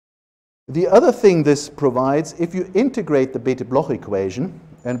 The other thing this provides, if you integrate the Bethe-Bloch equation,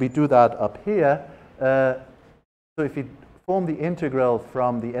 and we do that up here, so if you form the integral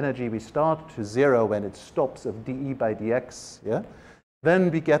from the energy we start to 0 when it stops of dE by dx, yeah,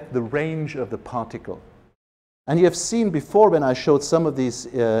 then we get the range of the particle. And you have seen before when I showed some of these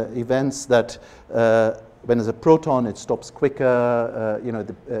events that when there's a proton, it stops quicker,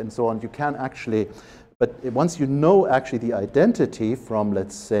 and so on. You can actually, but once you know actually the identity from,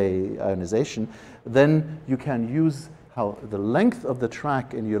 let's say, ionization, then you can use how the length of the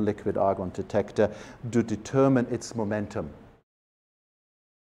track in your liquid argon detector to determine its momentum.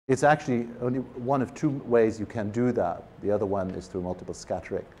 It's actually only one of two ways you can do that. The other one is through multiple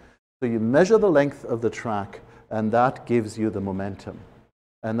scattering. So you measure the length of the track, and that gives you the momentum.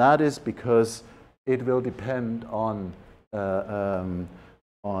 And that is because it will depend on the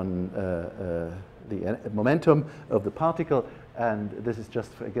momentum of the particle. And this is just,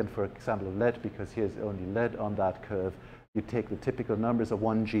 again, for example of lead, because here's only lead on that curve. You take the typical numbers of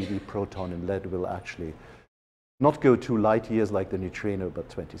 1 GeV proton, and lead will actually not go 2 light years like the neutrino, but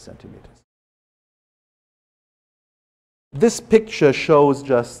 20 centimeters. This picture shows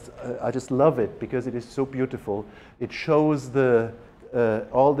just, I just love it because it is so beautiful. It shows the,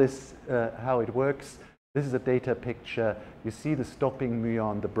 all this, how it works. This is a data picture. You see the stopping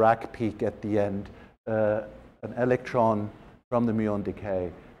muon, the Bragg peak at the end, an electron from the muon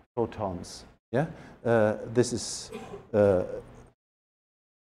decay, photons. Yeah, this is.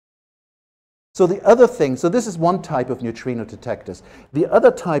 So the other thing, so this is one type of neutrino detectors. The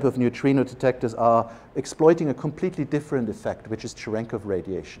other type of neutrino detectors are exploiting a completely different effect, which is Cherenkov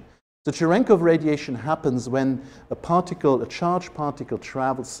radiation. So Cherenkov radiation happens when a particle, a charged particle,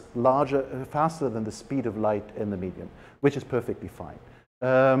 travels faster than the speed of light in the medium, which is perfectly fine.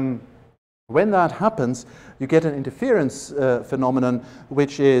 When that happens, you get an interference phenomenon,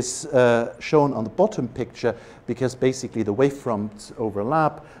 which is shown on the bottom picture, because basically the wavefronts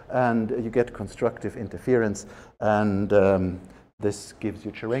overlap, and you get constructive interference, and this gives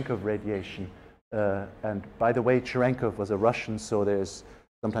you Cherenkov radiation. And by the way, Cherenkov was a Russian, so there's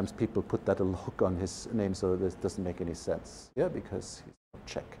sometimes people put that little hook on his name, so this doesn't make any sense, yeah, because he's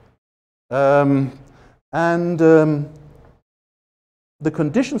Czech. The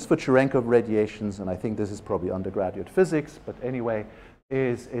conditions for Cherenkov radiations, and I think this is probably undergraduate physics, but anyway,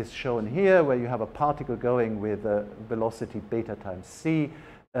 is shown here, where you have a particle going with a velocity beta times c.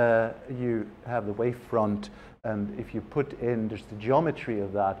 You have the wavefront, and if you put in just the geometry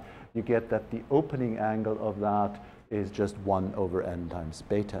of that, you get that the opening angle of that is just 1 over n times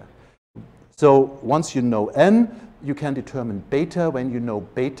beta. So once you know n, you can determine beta. When you know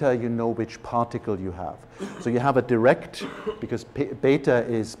beta, you know which particle you have. So you have a direct, because beta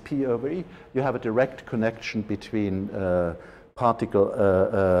is p over e, you have a direct connection between particle,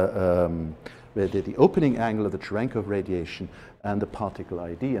 the opening angle of the Cherenkov radiation and the particle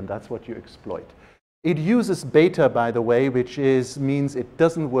ID, and that's what you exploit. It uses beta, by the way, which means it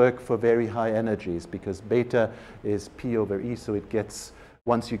doesn't work for very high energies, because beta is p over e, so it gets,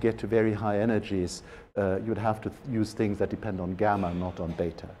 once you get to very high energies, you'd have to use things that depend on gamma, not on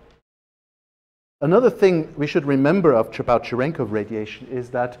beta. Another thing we should remember about Cherenkov radiation is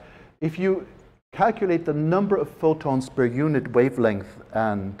that if you calculate the number of photons per unit wavelength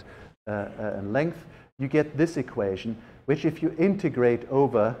and length, you get this equation, which if you integrate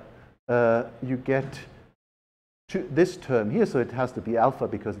over, you get this term here, so it has to be alpha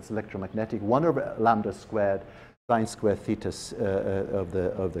because it's electromagnetic, 1 over lambda squared sine squared theta of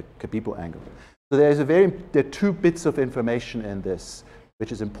the Cabibbo angle. So there are 2 bits of information in this,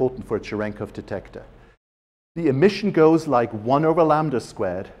 which is important for a Cherenkov detector. The emission goes like 1 over lambda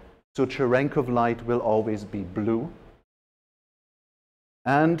squared, so Cherenkov light will always be blue.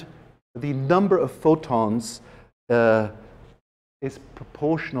 And the number of photons is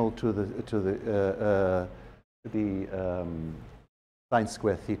proportional to the sine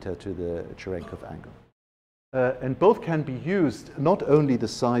square theta to the Cherenkov angle. And both can be used, not only the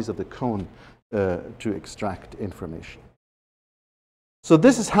size of the cone to extract information. So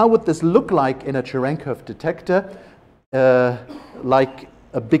this is how would this look like in a Cherenkov detector, like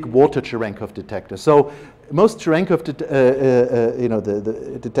a big water Cherenkov detector. So most Cherenkov,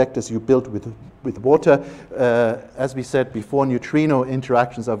 the detectors you build with water, as we said before, neutrino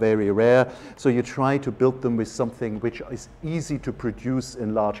interactions are very rare. So you try to build them with something which is easy to produce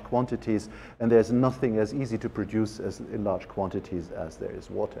in large quantities, and there's nothing as easy to produce in large quantities as there is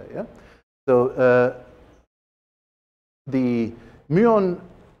water. Yeah. So the muon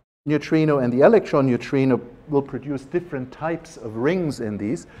neutrino and the electron neutrino will produce different types of rings in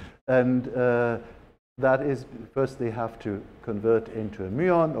these, and that is, first they have to convert into a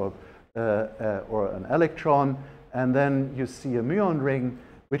muon or an electron, and then you see a muon ring,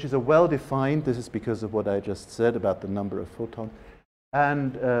 which is a well-defined, this is because of what I just said about the number of photons,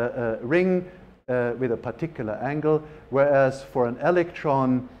 and a ring with a particular angle, whereas for an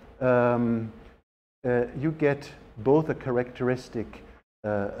electron, you get both a characteristic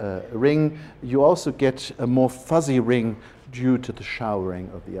ring, you also get a more fuzzy ring due to the showering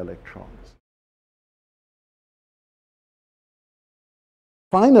of the electrons.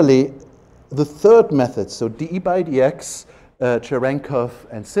 Finally, the third method, so dE by dx, Cherenkov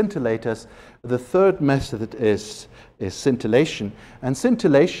and scintillators, the third method is scintillation. And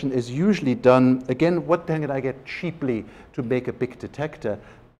scintillation is usually done, again, what can I get cheaply to make a big detector?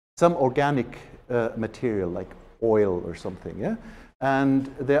 Some organic material like oil or something, yeah? And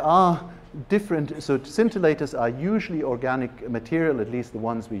there are different, so scintillators are usually organic material, at least the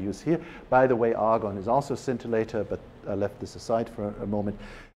ones we use here. By the way, argon is also a scintillator, but I left this aside for a moment.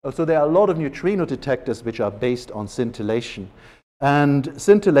 So there are a lot of neutrino detectors which are based on scintillation. And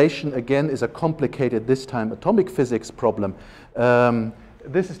scintillation, again, is a complicated, this time, atomic physics problem.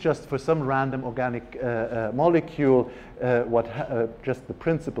 This is just for some random organic molecule, just the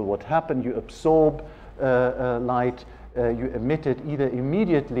principle, what happened, you absorb light, you emit it either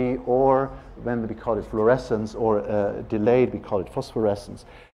immediately or when we call it fluorescence, or delayed, we call it phosphorescence.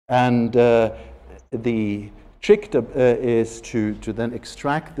 And the trick is to then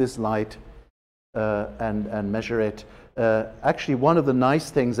extract this light and measure it. Actually, one of the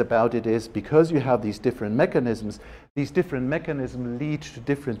nice things about it is because you have these different mechanisms lead to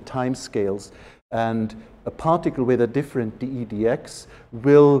different time scales. And a particle with a different dE dx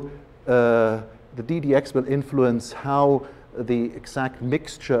will the ddx will influence how the exact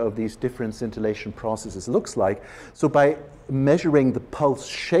mixture of these different scintillation processes looks like. So by measuring the pulse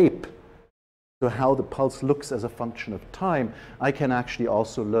shape, so how the pulse looks as a function of time, I can actually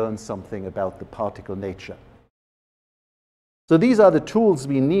also learn something about the particle nature. So these are the tools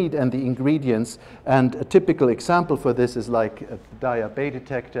we need and the ingredients, and a typical example for this is like a diabe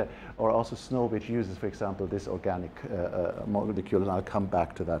detector, or also SNO, which uses, for example, this organic molecule, and I'll come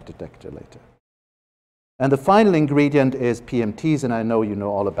back to that detector later. And the final ingredient is PMTs, and I know you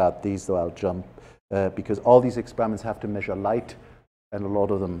know all about these, so I'll jump, because all these experiments have to measure light, and a lot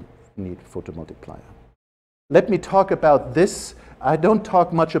of them need photomultiplier. Let me talk about this. I don't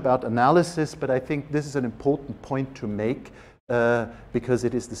talk much about analysis, but I think this is an important point to make, because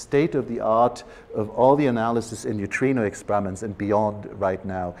it is the state of the art of all the analysis in neutrino experiments and beyond right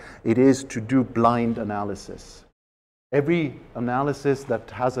now. It is to do blind analysis. Every analysis that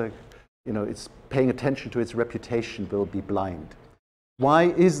has a, it's paying attention to its reputation will be blind. Why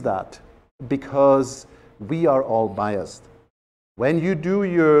is that? Because we are all biased. When you do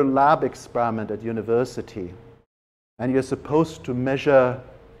your lab experiment at university and you're supposed to measure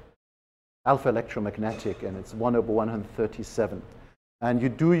alpha electromagnetic and it's 1/137, and you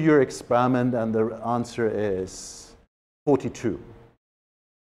do your experiment and the answer is 42.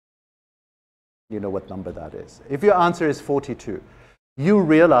 You know what number that is. If your answer is 42, you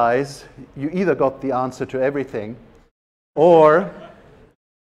realize you either got the answer to everything or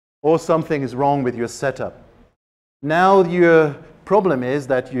something is wrong with your setup. Now your problem is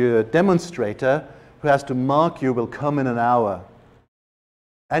that your demonstrator who has to mark you will come in an hour.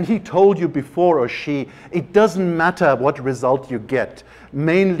 And he told you before, or she, it doesn't matter what result you get.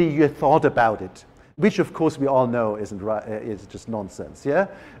 Mainly you thought about it, which of course we all know isn't right, is just nonsense, yeah?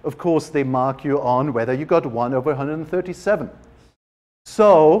 Of course they mark you on whether you got 1/137.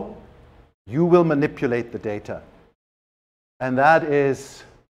 So you will manipulate the data. And that is,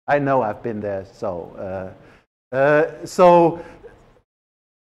 I know I've been there, so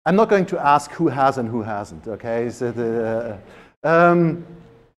I'm not going to ask who has and who hasn't, okay? So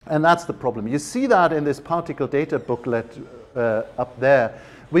and that's the problem. You see that in this particle data booklet up there,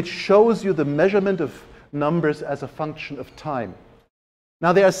 which shows you the measurement of numbers as a function of time.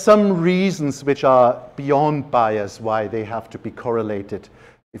 Now, there are some reasons which are beyond bias why they have to be correlated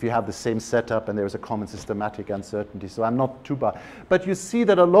if you have the same setup and there is a common systematic uncertainty. So I'm not too biased. But you see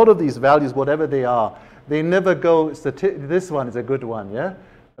that a lot of these values, whatever they are, they never go, this one is a good one, yeah?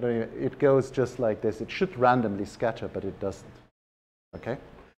 It goes just like this. It should randomly scatter, but it doesn't, okay?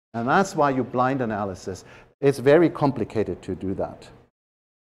 And that's why you blind analysis. It's very complicated to do that.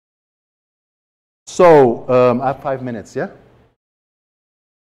 So I have 5 minutes, yeah?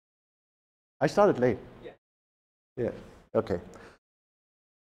 I started late. Yeah, okay.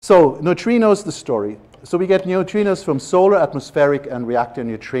 So neutrinos, the story. So we get neutrinos from solar, atmospheric, and reactor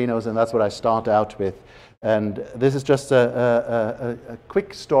neutrinos, and that's what I start out with. And this is just a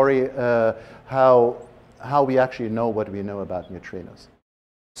quick story how we actually know what we know about neutrinos.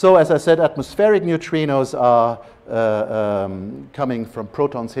 So as I said, atmospheric neutrinos are coming from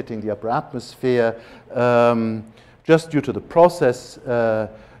protons hitting the upper atmosphere just due to the process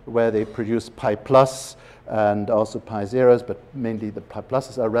where they produce pi plus and also pi zeros, but mainly the pi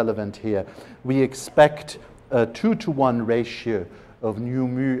pluses are relevant here. We expect a 2-to-1 ratio of nu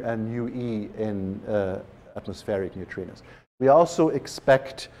mu and nu e in atmospheric neutrinos. We also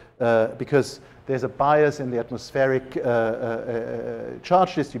expect, because there's a bias in the atmospheric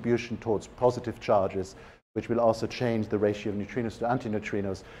charge distribution towards positive charges, which will also change the ratio of neutrinos to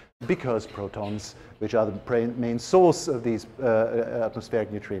antineutrinos, because protons, which are the main source of these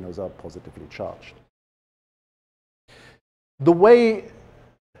atmospheric neutrinos, are positively charged. So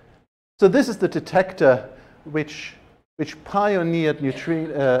this is the detector which pioneered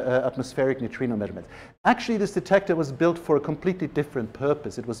atmospheric neutrino measurements. Actually, this detector was built for a completely different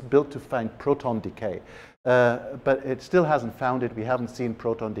purpose. It was built to find proton decay. But it still hasn't found it. We haven't seen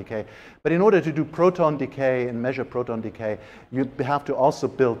proton decay. But in order to do proton decay and measure proton decay, you have to also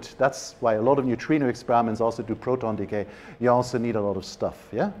build, that's why a lot of neutrino experiments also do proton decay. You also need a lot of stuff,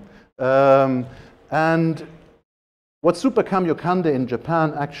 yeah? And what Super Kamiokande in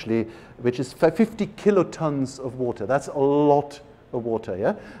Japan actually, which is 50 kilotons of water, that's a lot of water,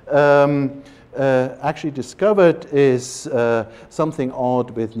 yeah? Actually discovered is something odd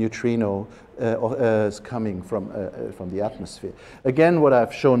with neutrino coming from the atmosphere. Again, what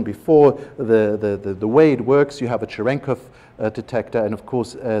I've shown before, the way it works, you have a Cherenkov detector, and of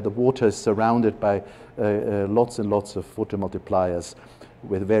course the water is surrounded by lots and lots of photomultipliers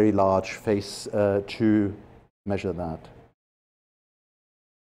with very large phase to measure that.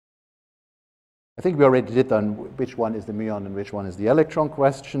 I think we already did on which one is the muon and which one is the electron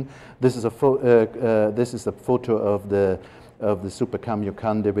question. This is a photo of the Super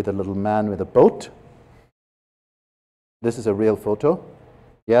Kamiokande with a little man with a boat. This is a real photo.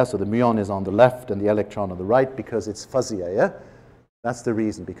 Yeah, so the muon is on the left and the electron on the right because it's fuzzier, yeah? That's the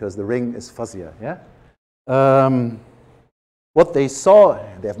reason, because the ring is fuzzier, yeah? What they saw,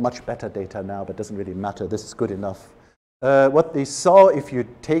 they have much better data now, but it doesn't really matter. This is good enough. What they saw, if you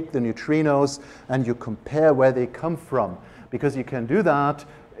take the neutrinos and you compare where they come from, because you can do that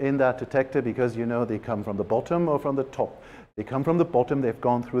in that detector because you know they come from the bottom or from the top. They come from the bottom, they've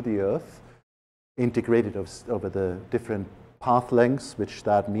gone through the Earth, integrated over the different path lengths, which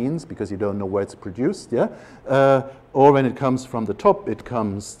that means, because you don't know where it's produced, yeah? Or when it comes from the top, it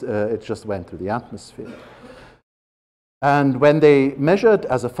just went through the atmosphere. And when they measured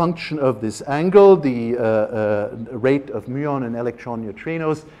as a function of this angle, the rate of muon and electron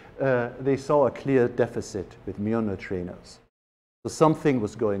neutrinos, they saw a clear deficit with muon neutrinos. So something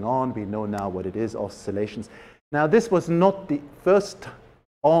was going on. We know now what it is, oscillations. Now, this was not the first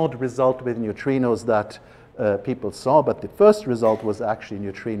odd result with neutrinos that people saw, but the first result was actually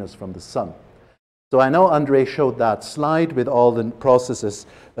neutrinos from the sun. So I know Andre showed that slide with all the processes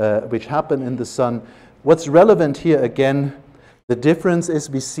which happen in the sun. What's relevant here, again, the difference is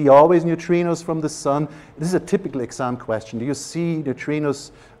we see always neutrinos from the sun. This is a typical exam question. Do you see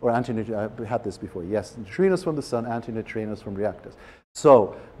neutrinos or antineutrinos? I had this before. Yes, neutrinos from the sun, antineutrinos from reactors.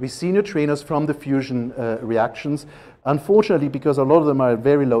 So we see neutrinos from the fusion reactions. Unfortunately, because a lot of them are at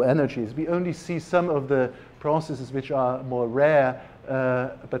very low energies, we only see some of the processes which are more rare,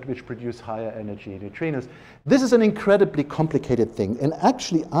 but which produce higher energy neutrinos. This is an incredibly complicated thing. And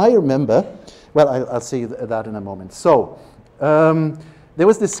actually, I remember, well, I'll say that in a moment. So there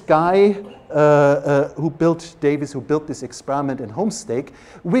was this guy who built this experiment in Homestake,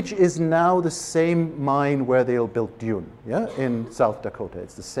 which is now the same mine where they'll build Dune, yeah, in South Dakota.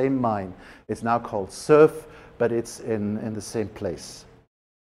 It's the same mine. It's now called Surf, but it's in the same place.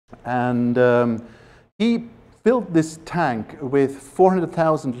 And he filled this tank with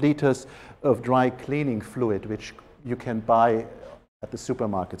 400,000 liters of dry cleaning fluid, which you can buy at the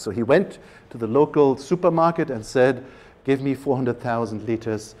supermarket. So he went to the local supermarket and said, give me 400,000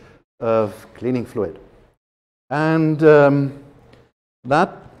 liters of cleaning fluid. And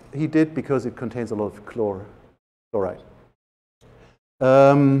that he did because it contains a lot of chloride.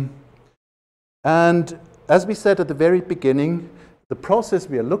 And as we said at the very beginning, the process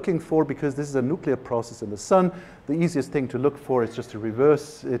we are looking for, because this is a nuclear process in the sun, the easiest thing to look for is just to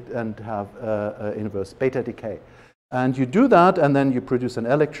reverse it and have inverse beta decay. And you do that, and then you produce an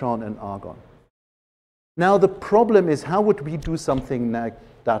electron and argon. Now the problem is, how would we do something like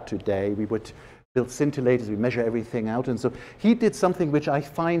that today? We would build scintillators, we measure everything out, and so he did something which I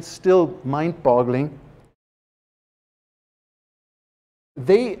find still mind-boggling.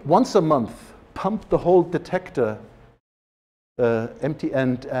 They, once a month, pumped the whole detector empty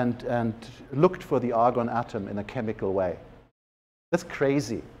and looked for the argon atom in a chemical way. That's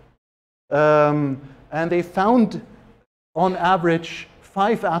crazy. And they found, on average,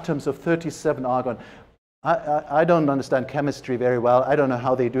 5 atoms of 37 argon. I don't understand chemistry very well. I don't know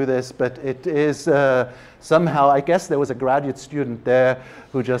how they do this, but it is somehow, I guess there was a graduate student there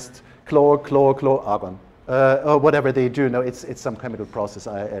who just argon. Or whatever they do. No, it's some chemical process.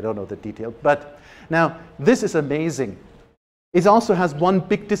 I don't know the detail. But now, this is amazing. It also has one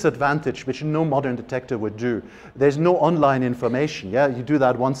big disadvantage, which no modern detector would do. There's no online information. Yeah, you do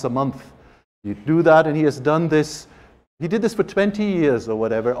that once a month. You do that, and he has done this. He did this for 20 years or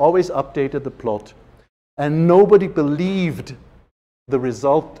whatever, always updated the plot. And nobody believed the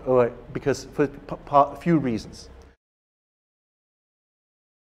result, because for a few reasons.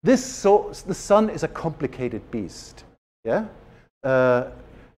 The sun is a complicated beast. Yeah?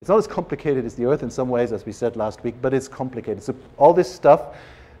 It's not as complicated as the Earth in some ways, as we said last week, but it's complicated. So all this stuff,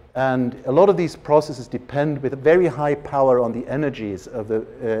 and a lot of these processes depend with very high power on the energies of the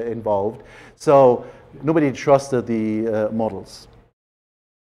involved. So nobody trusted the models.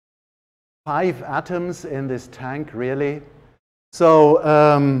 5 atoms in this tank, really? So,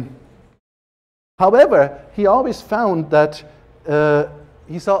 however, he always found that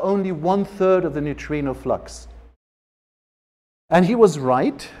he saw only 1/3 of the neutrino flux. And he was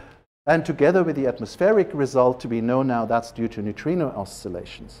right, and together with the atmospheric result, we know now that's due to neutrino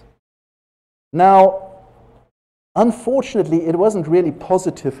oscillations. Now, unfortunately, it wasn't really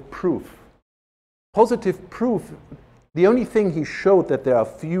positive proof. Positive proof, the only thing he showed that there are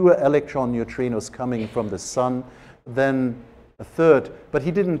fewer electron neutrinos coming from the sun than 1/3, but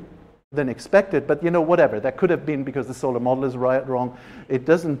he didn't then expect it, but you know, whatever. That could have been because the solar model is wrong. It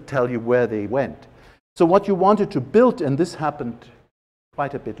doesn't tell you where they went. So what you wanted to build, and this happened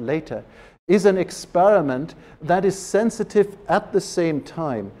quite a bit later, is an experiment that is sensitive at the same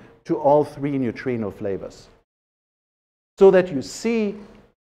time to all 3 neutrino flavors. So that you see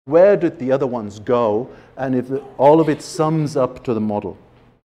where did the other ones go, and if all of it sums up to the model.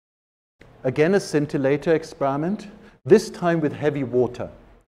 Again, a scintillator experiment, this time with heavy water.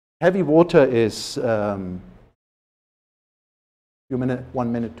 Heavy water is 1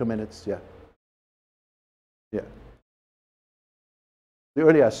 minute, 2 minutes, yeah. Yeah. The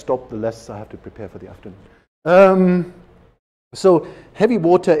earlier I stop, the less I have to prepare for the afternoon. So heavy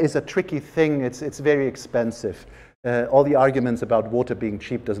water is a tricky thing. It's very expensive. All the arguments about water being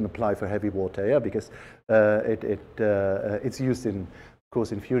cheap doesn't apply for heavy water, yeah, because it's used in, of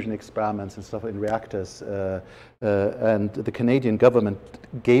course, in fusion experiments and stuff in reactors. And the Canadian government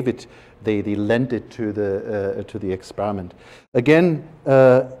gave it, they lent it to the experiment. Again,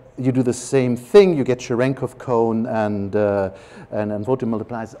 you do the same thing. You get Cherenkov cone and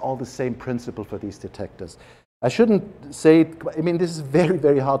photomultipliers. All the same principle for these detectors. I shouldn't say. I mean, this is very,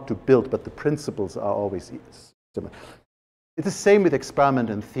 very hard to build, but the principles are always similar. It's the same with experiment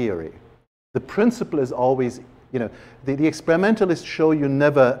and theory. The principle is always, you know, the experimentalists show you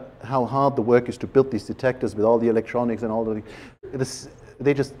never how hard the work is to build these detectors with all the electronics and all the.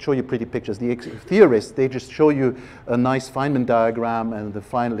 They just show you pretty pictures. The theorists, they just show you a nice Feynman diagram and the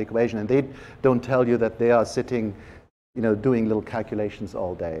final equation, and they don't tell you that they are sitting, you know, doing little calculations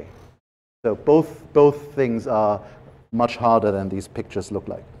all day. So both things are much harder than these pictures look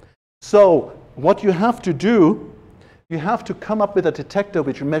like. So what you have to do, you have to come up with a detector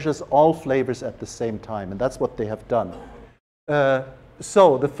which measures all flavors at the same time, and that's what they have done.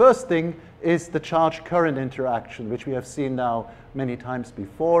 So the first thing is the charge-current interaction, which we have seen now many times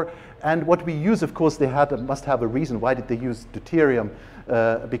before. And what we use, of course, they must have a reason. Why did they use deuterium?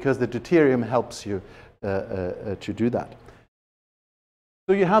 Because the deuterium helps you to do that.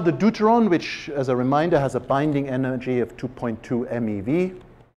 So you have the deuteron, which, as a reminder, has a binding energy of 2.2 MeV.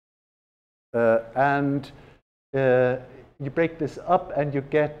 And you break this up, and you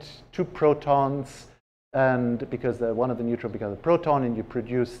get 2 protons and because one of the neutrons becomes a proton, and you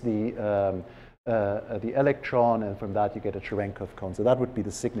produce the electron, and from that you get a Cherenkov cone. So that would be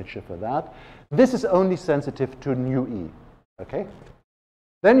the signature for that. This is only sensitive to nu e. Okay.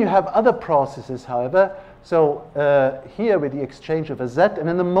 Then you have other processes, however. So here with the exchange of a Z, and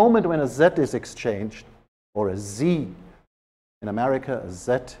in the moment when a Z is exchanged, or a Z in America, a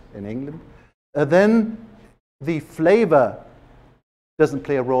Z in England, then the flavor doesn't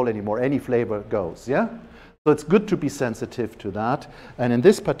play a role anymore. Any flavor goes, yeah? So it's good to be sensitive to that. And in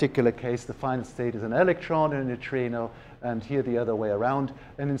this particular case, the final state is an electron and a neutrino, and here the other way around.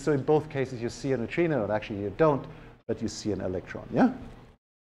 And so in both cases, you see a neutrino, or actually you don't, but you see an electron, yeah?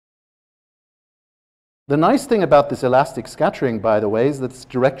 The nice thing about this elastic scattering, by the way, is that it's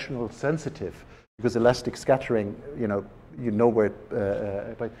directional sensitive, because elastic scattering, you know where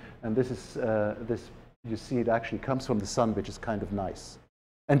it, and this is, you see it actually comes from the sun, which is kind of nice.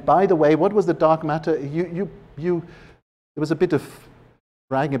 And by the way, what was the dark matter? There was a bit of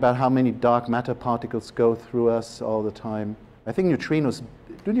bragging about how many dark matter particles go through us all the time. I think neutrinos,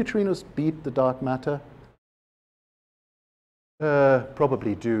 do neutrinos beat the dark matter?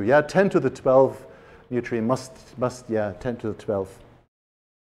 Probably do, yeah, 10 to the 12 neutrino must, yeah, 10 to the 12,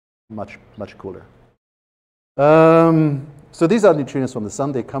 much cooler. So these are neutrinos from the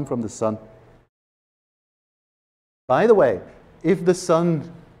sun, they come from the sun. By the way, if the sun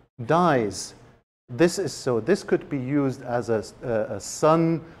dies, this could be used as a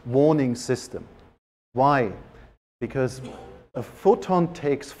sun warning system. Why? Because a photon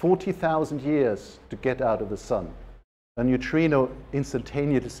takes 40,000 years to get out of the sun. A neutrino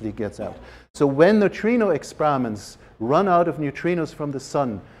instantaneously gets out. So when neutrino experiments run out of neutrinos from the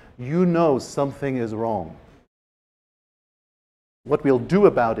sun, you know something is wrong. What we'll do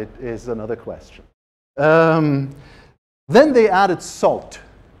about it is another question. Then they added salt,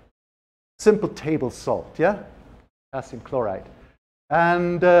 simple table salt, yeah? Potassium chloride.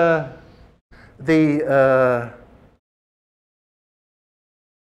 And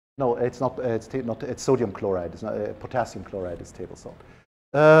no, it's not, it's sodium chloride, it's not, potassium chloride is table salt.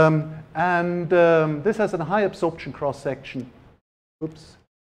 This has a high absorption cross-section, oops,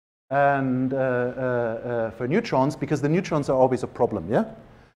 and for neutrons, because the neutrons are always a problem, yeah?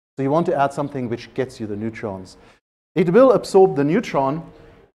 So you want to add something which gets you the neutrons. It will absorb the neutron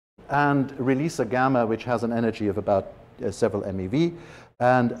and release a gamma which has an energy of about several MeV,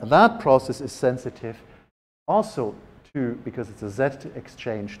 and that process is sensitive also to, because it's a Z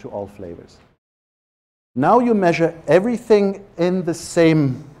exchange, to all flavors. Now you measure everything in the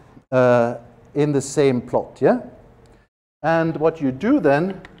same plot, yeah? And what you do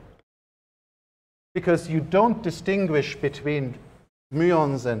then, because you don't distinguish between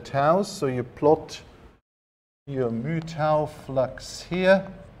muons and taus, so you plot your mu tau flux here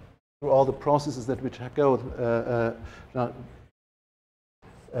through all the processes that which go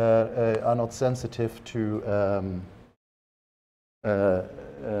are not sensitive to the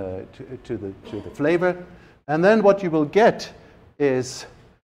flavor. And then what you will get is,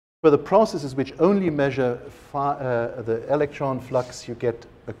 for the processes which only measure the electron flux, you get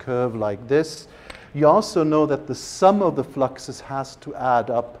a curve like this. You also know that the sum of the fluxes has to add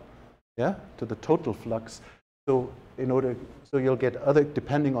up, yeah, to the total flux. So so you'll get other,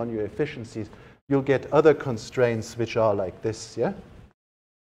 depending on your efficiencies, you'll get other constraints which are like this, yeah,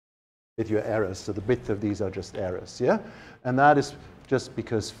 with your errors. So the width of these are just errors, yeah, and that is just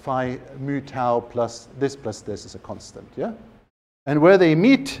because phi mu tau plus this is a constant, yeah, and where they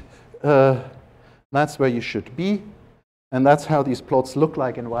meet, that's where you should be, and that's how these plots look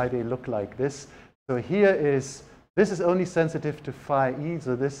like and why they look like this. So here is, this is only sensitive to phi e,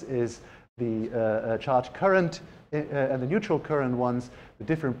 so this is the charge current, and the neutral current ones, the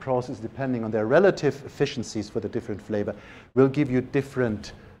different processes, depending on their relative efficiencies for the different flavor, will give you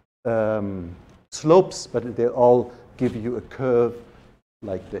different slopes, but they all give you a curve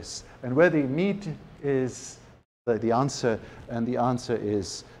like this. And where they meet is the answer, and the answer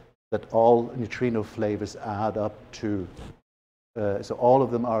is that all neutrino flavors add up to, so all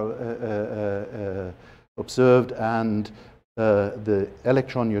of them are observed, and the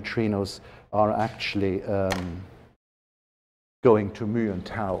electron neutrinos are actually going to mu and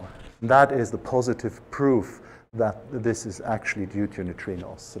tau. And that is the positive proof that this is actually due to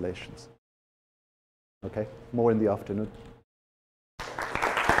neutrino oscillations. Okay, more in the afternoon.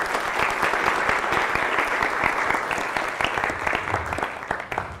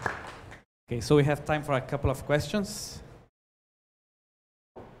 Okay, so we have time for a couple of questions.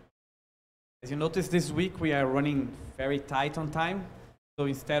 As you notice, this week we are running very tight on time. So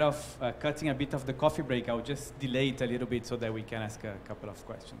instead of cutting a bit of the coffee break, I'll just delay it a little bit so that we can ask a couple of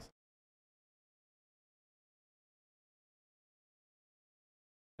questions.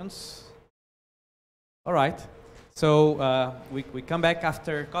 questions? All right. So we come back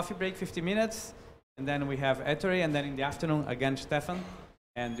after coffee break, 50 minutes, and then we have Ettore, and then in the afternoon, again, Stefan,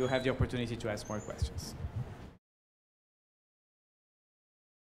 and you'll have the opportunity to ask more questions.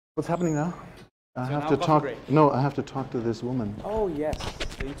 What's happening now? I So have now to coffee talk. break. No, I have to talk to this woman. Oh, yes,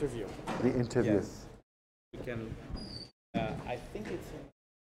 the interview. The interview. Yes. We can, I think it's in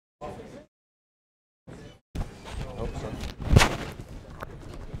office. Oh, sorry.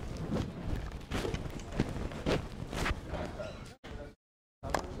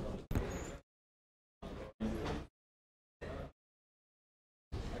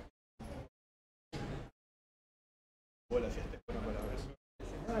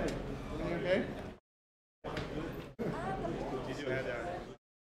 Okay.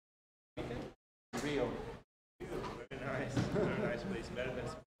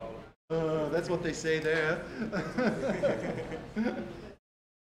 That's what they say there.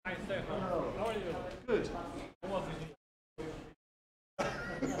 Hi, Stefan. How are you? Good.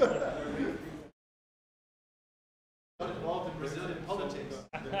 Involved in Brazilian politics.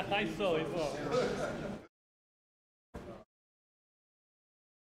 I saw it.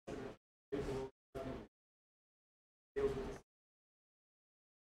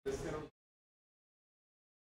 This